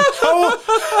 Wait,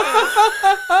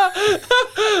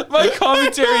 My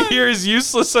commentary here is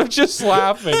useless. I'm just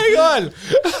laughing. hang on.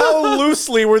 How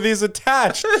loosely were these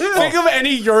attached? Think of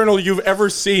any urinal you've ever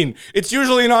seen. It's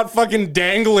usually not fucking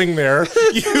dangling there.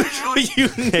 Usually you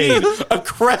need a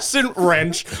crescent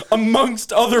wrench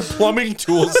amongst other plumbing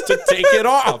tools to take it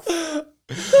off.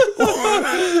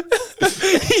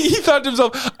 He thought to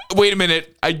himself, wait a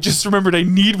minute, I just remembered I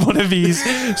need one of these.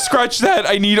 Scratch that,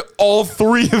 I need all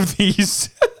 3 of these.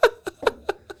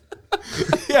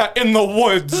 Yeah, in the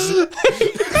woods.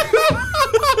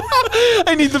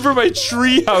 I need them for my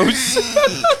tree house.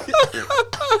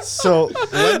 So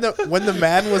when the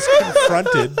man was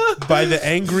confronted by the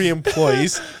angry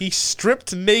employees, he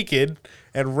stripped naked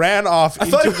and ran off I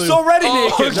thought it was already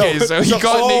naked. Okay, so he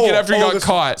got naked after he got this-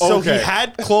 caught. So Okay. he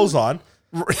had clothes on.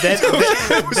 Then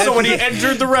So when he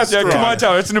entered the Yeah, restaurant. come on,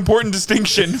 Tyler. It's an important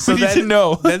distinction. So we need to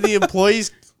know. Then the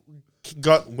employees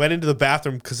went into the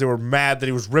bathroom because they were mad that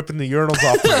he was ripping the urinals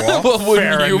off the wall. Well,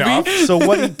 wouldn't Fair you enough. be? So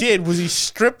what he did was he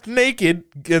stripped naked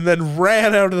and then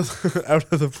ran out of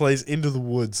the place into the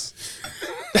woods.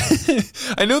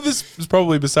 I know this is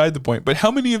probably beside the point, but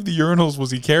how many of the urinals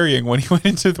was he carrying when he went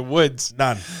into the woods?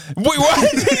 None. Wait, what?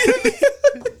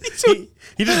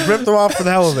 He just ripped them off for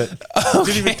the hell of it. Didn't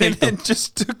even And take them. then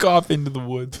just took off into the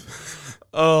woods.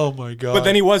 Oh my god! But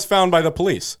then he was found by the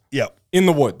police Yep. in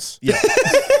the woods. Yeah.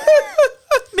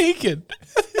 naked.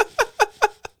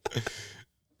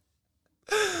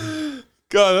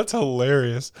 God, that's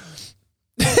hilarious.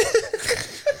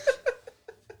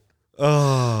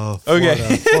 Oh,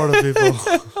 Okay. Florida people.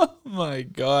 Oh my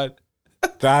god.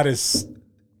 That is.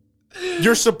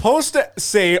 You're supposed to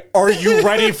say, "Are you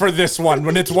ready for this one?"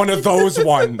 when it's one of those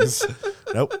ones.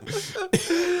 Nope.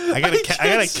 I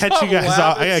gotta catch you guys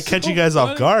off. laughing. I gotta catch you guys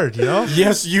off guard. You know,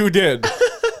 Yes, you did.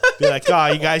 be like, oh,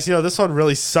 you guys, this one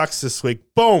really sucks this week.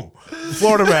 Boom,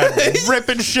 Florida man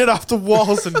ripping shit off the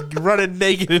walls and running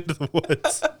naked into the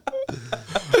woods.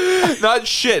 Not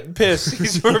shit, piss.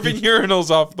 He's ripping urinals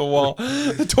off the wall.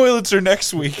 The toilets are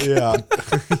next week. Yeah.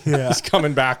 Yeah. He's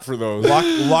coming back for those.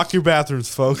 Lock your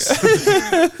bathrooms, folks.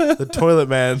 The toilet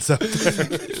man's up there.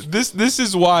 This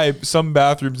is why some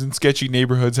bathrooms in sketchy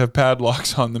neighborhoods have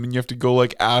padlocks on them, and you have to go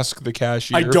like ask the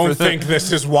cashier. I don't think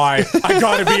this is why. I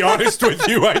gotta be honest with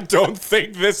you. I don't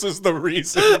think this is the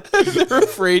reason. they're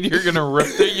afraid you're gonna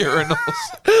rip the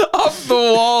urinals off the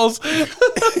walls.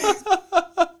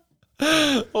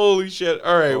 Holy shit!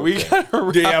 All right, we gotta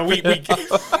wrap we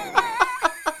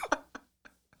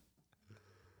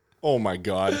Oh my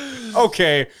god.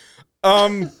 Okay.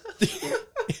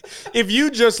 If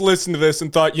you just listened to this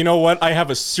and thought, you know what, I have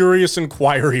a serious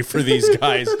inquiry for these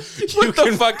guys, What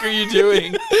the fuck are you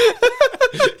doing?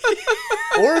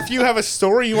 Or if you have a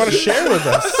story you want to share with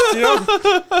us, you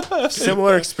know,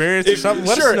 similar experience or something,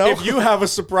 let us know. If you have a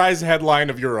surprise headline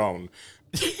of your own,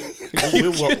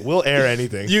 we'll air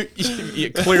anything.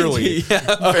 Clearly,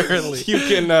 Apparently.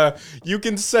 you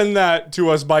can send that to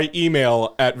us by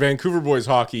email at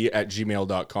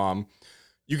vancouverboyshockey@gmail.com.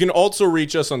 You can also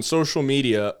reach us on social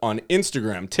media on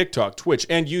Instagram, TikTok, Twitch,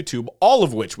 and YouTube, all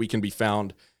of which we can be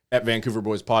found at Vancouver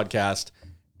Boys Podcast.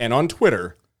 And on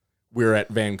Twitter, we're at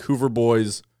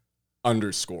VancouverBoys_. All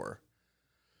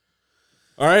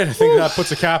right, I think that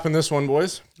puts a cap in this one,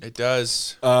 boys. It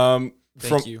does. Thank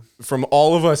you. From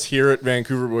all of us here at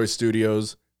Vancouver Boys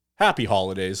Studios, happy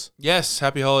holidays. Yes,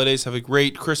 happy holidays. Have a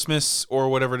great Christmas or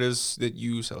whatever it is that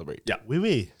you celebrate. Yeah. Oui,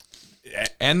 oui.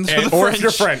 And Or if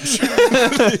you're French.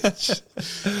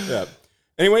 Yeah.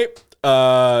 Anyway,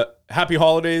 happy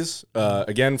holidays.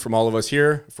 Again, from all of us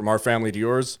here, from our family to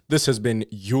yours. This has been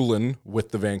Yulin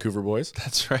with the Vancouver Boys.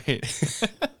 That's right.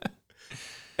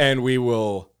 And we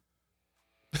will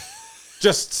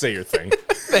just say your thing.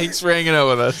 Thanks for hanging out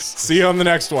with us. See you on the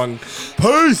next one.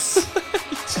 Peace.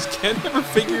 Just can't ever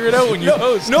figure it out when you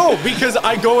host. No, because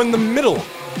I go in the middle.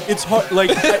 It's hard,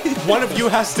 like, one of you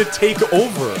has to take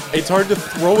over. It's hard to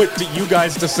throw it to you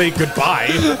guys to say goodbye.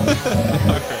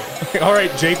 Okay. All right,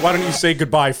 Jake, why don't you say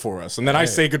goodbye for us? And then I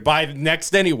say goodbye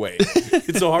next anyway.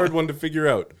 It's a hard one to figure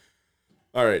out.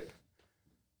 All right.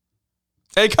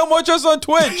 Hey, come watch us on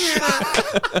Twitch.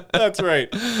 That's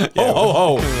right. Ho,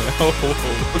 ho,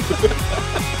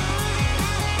 ho.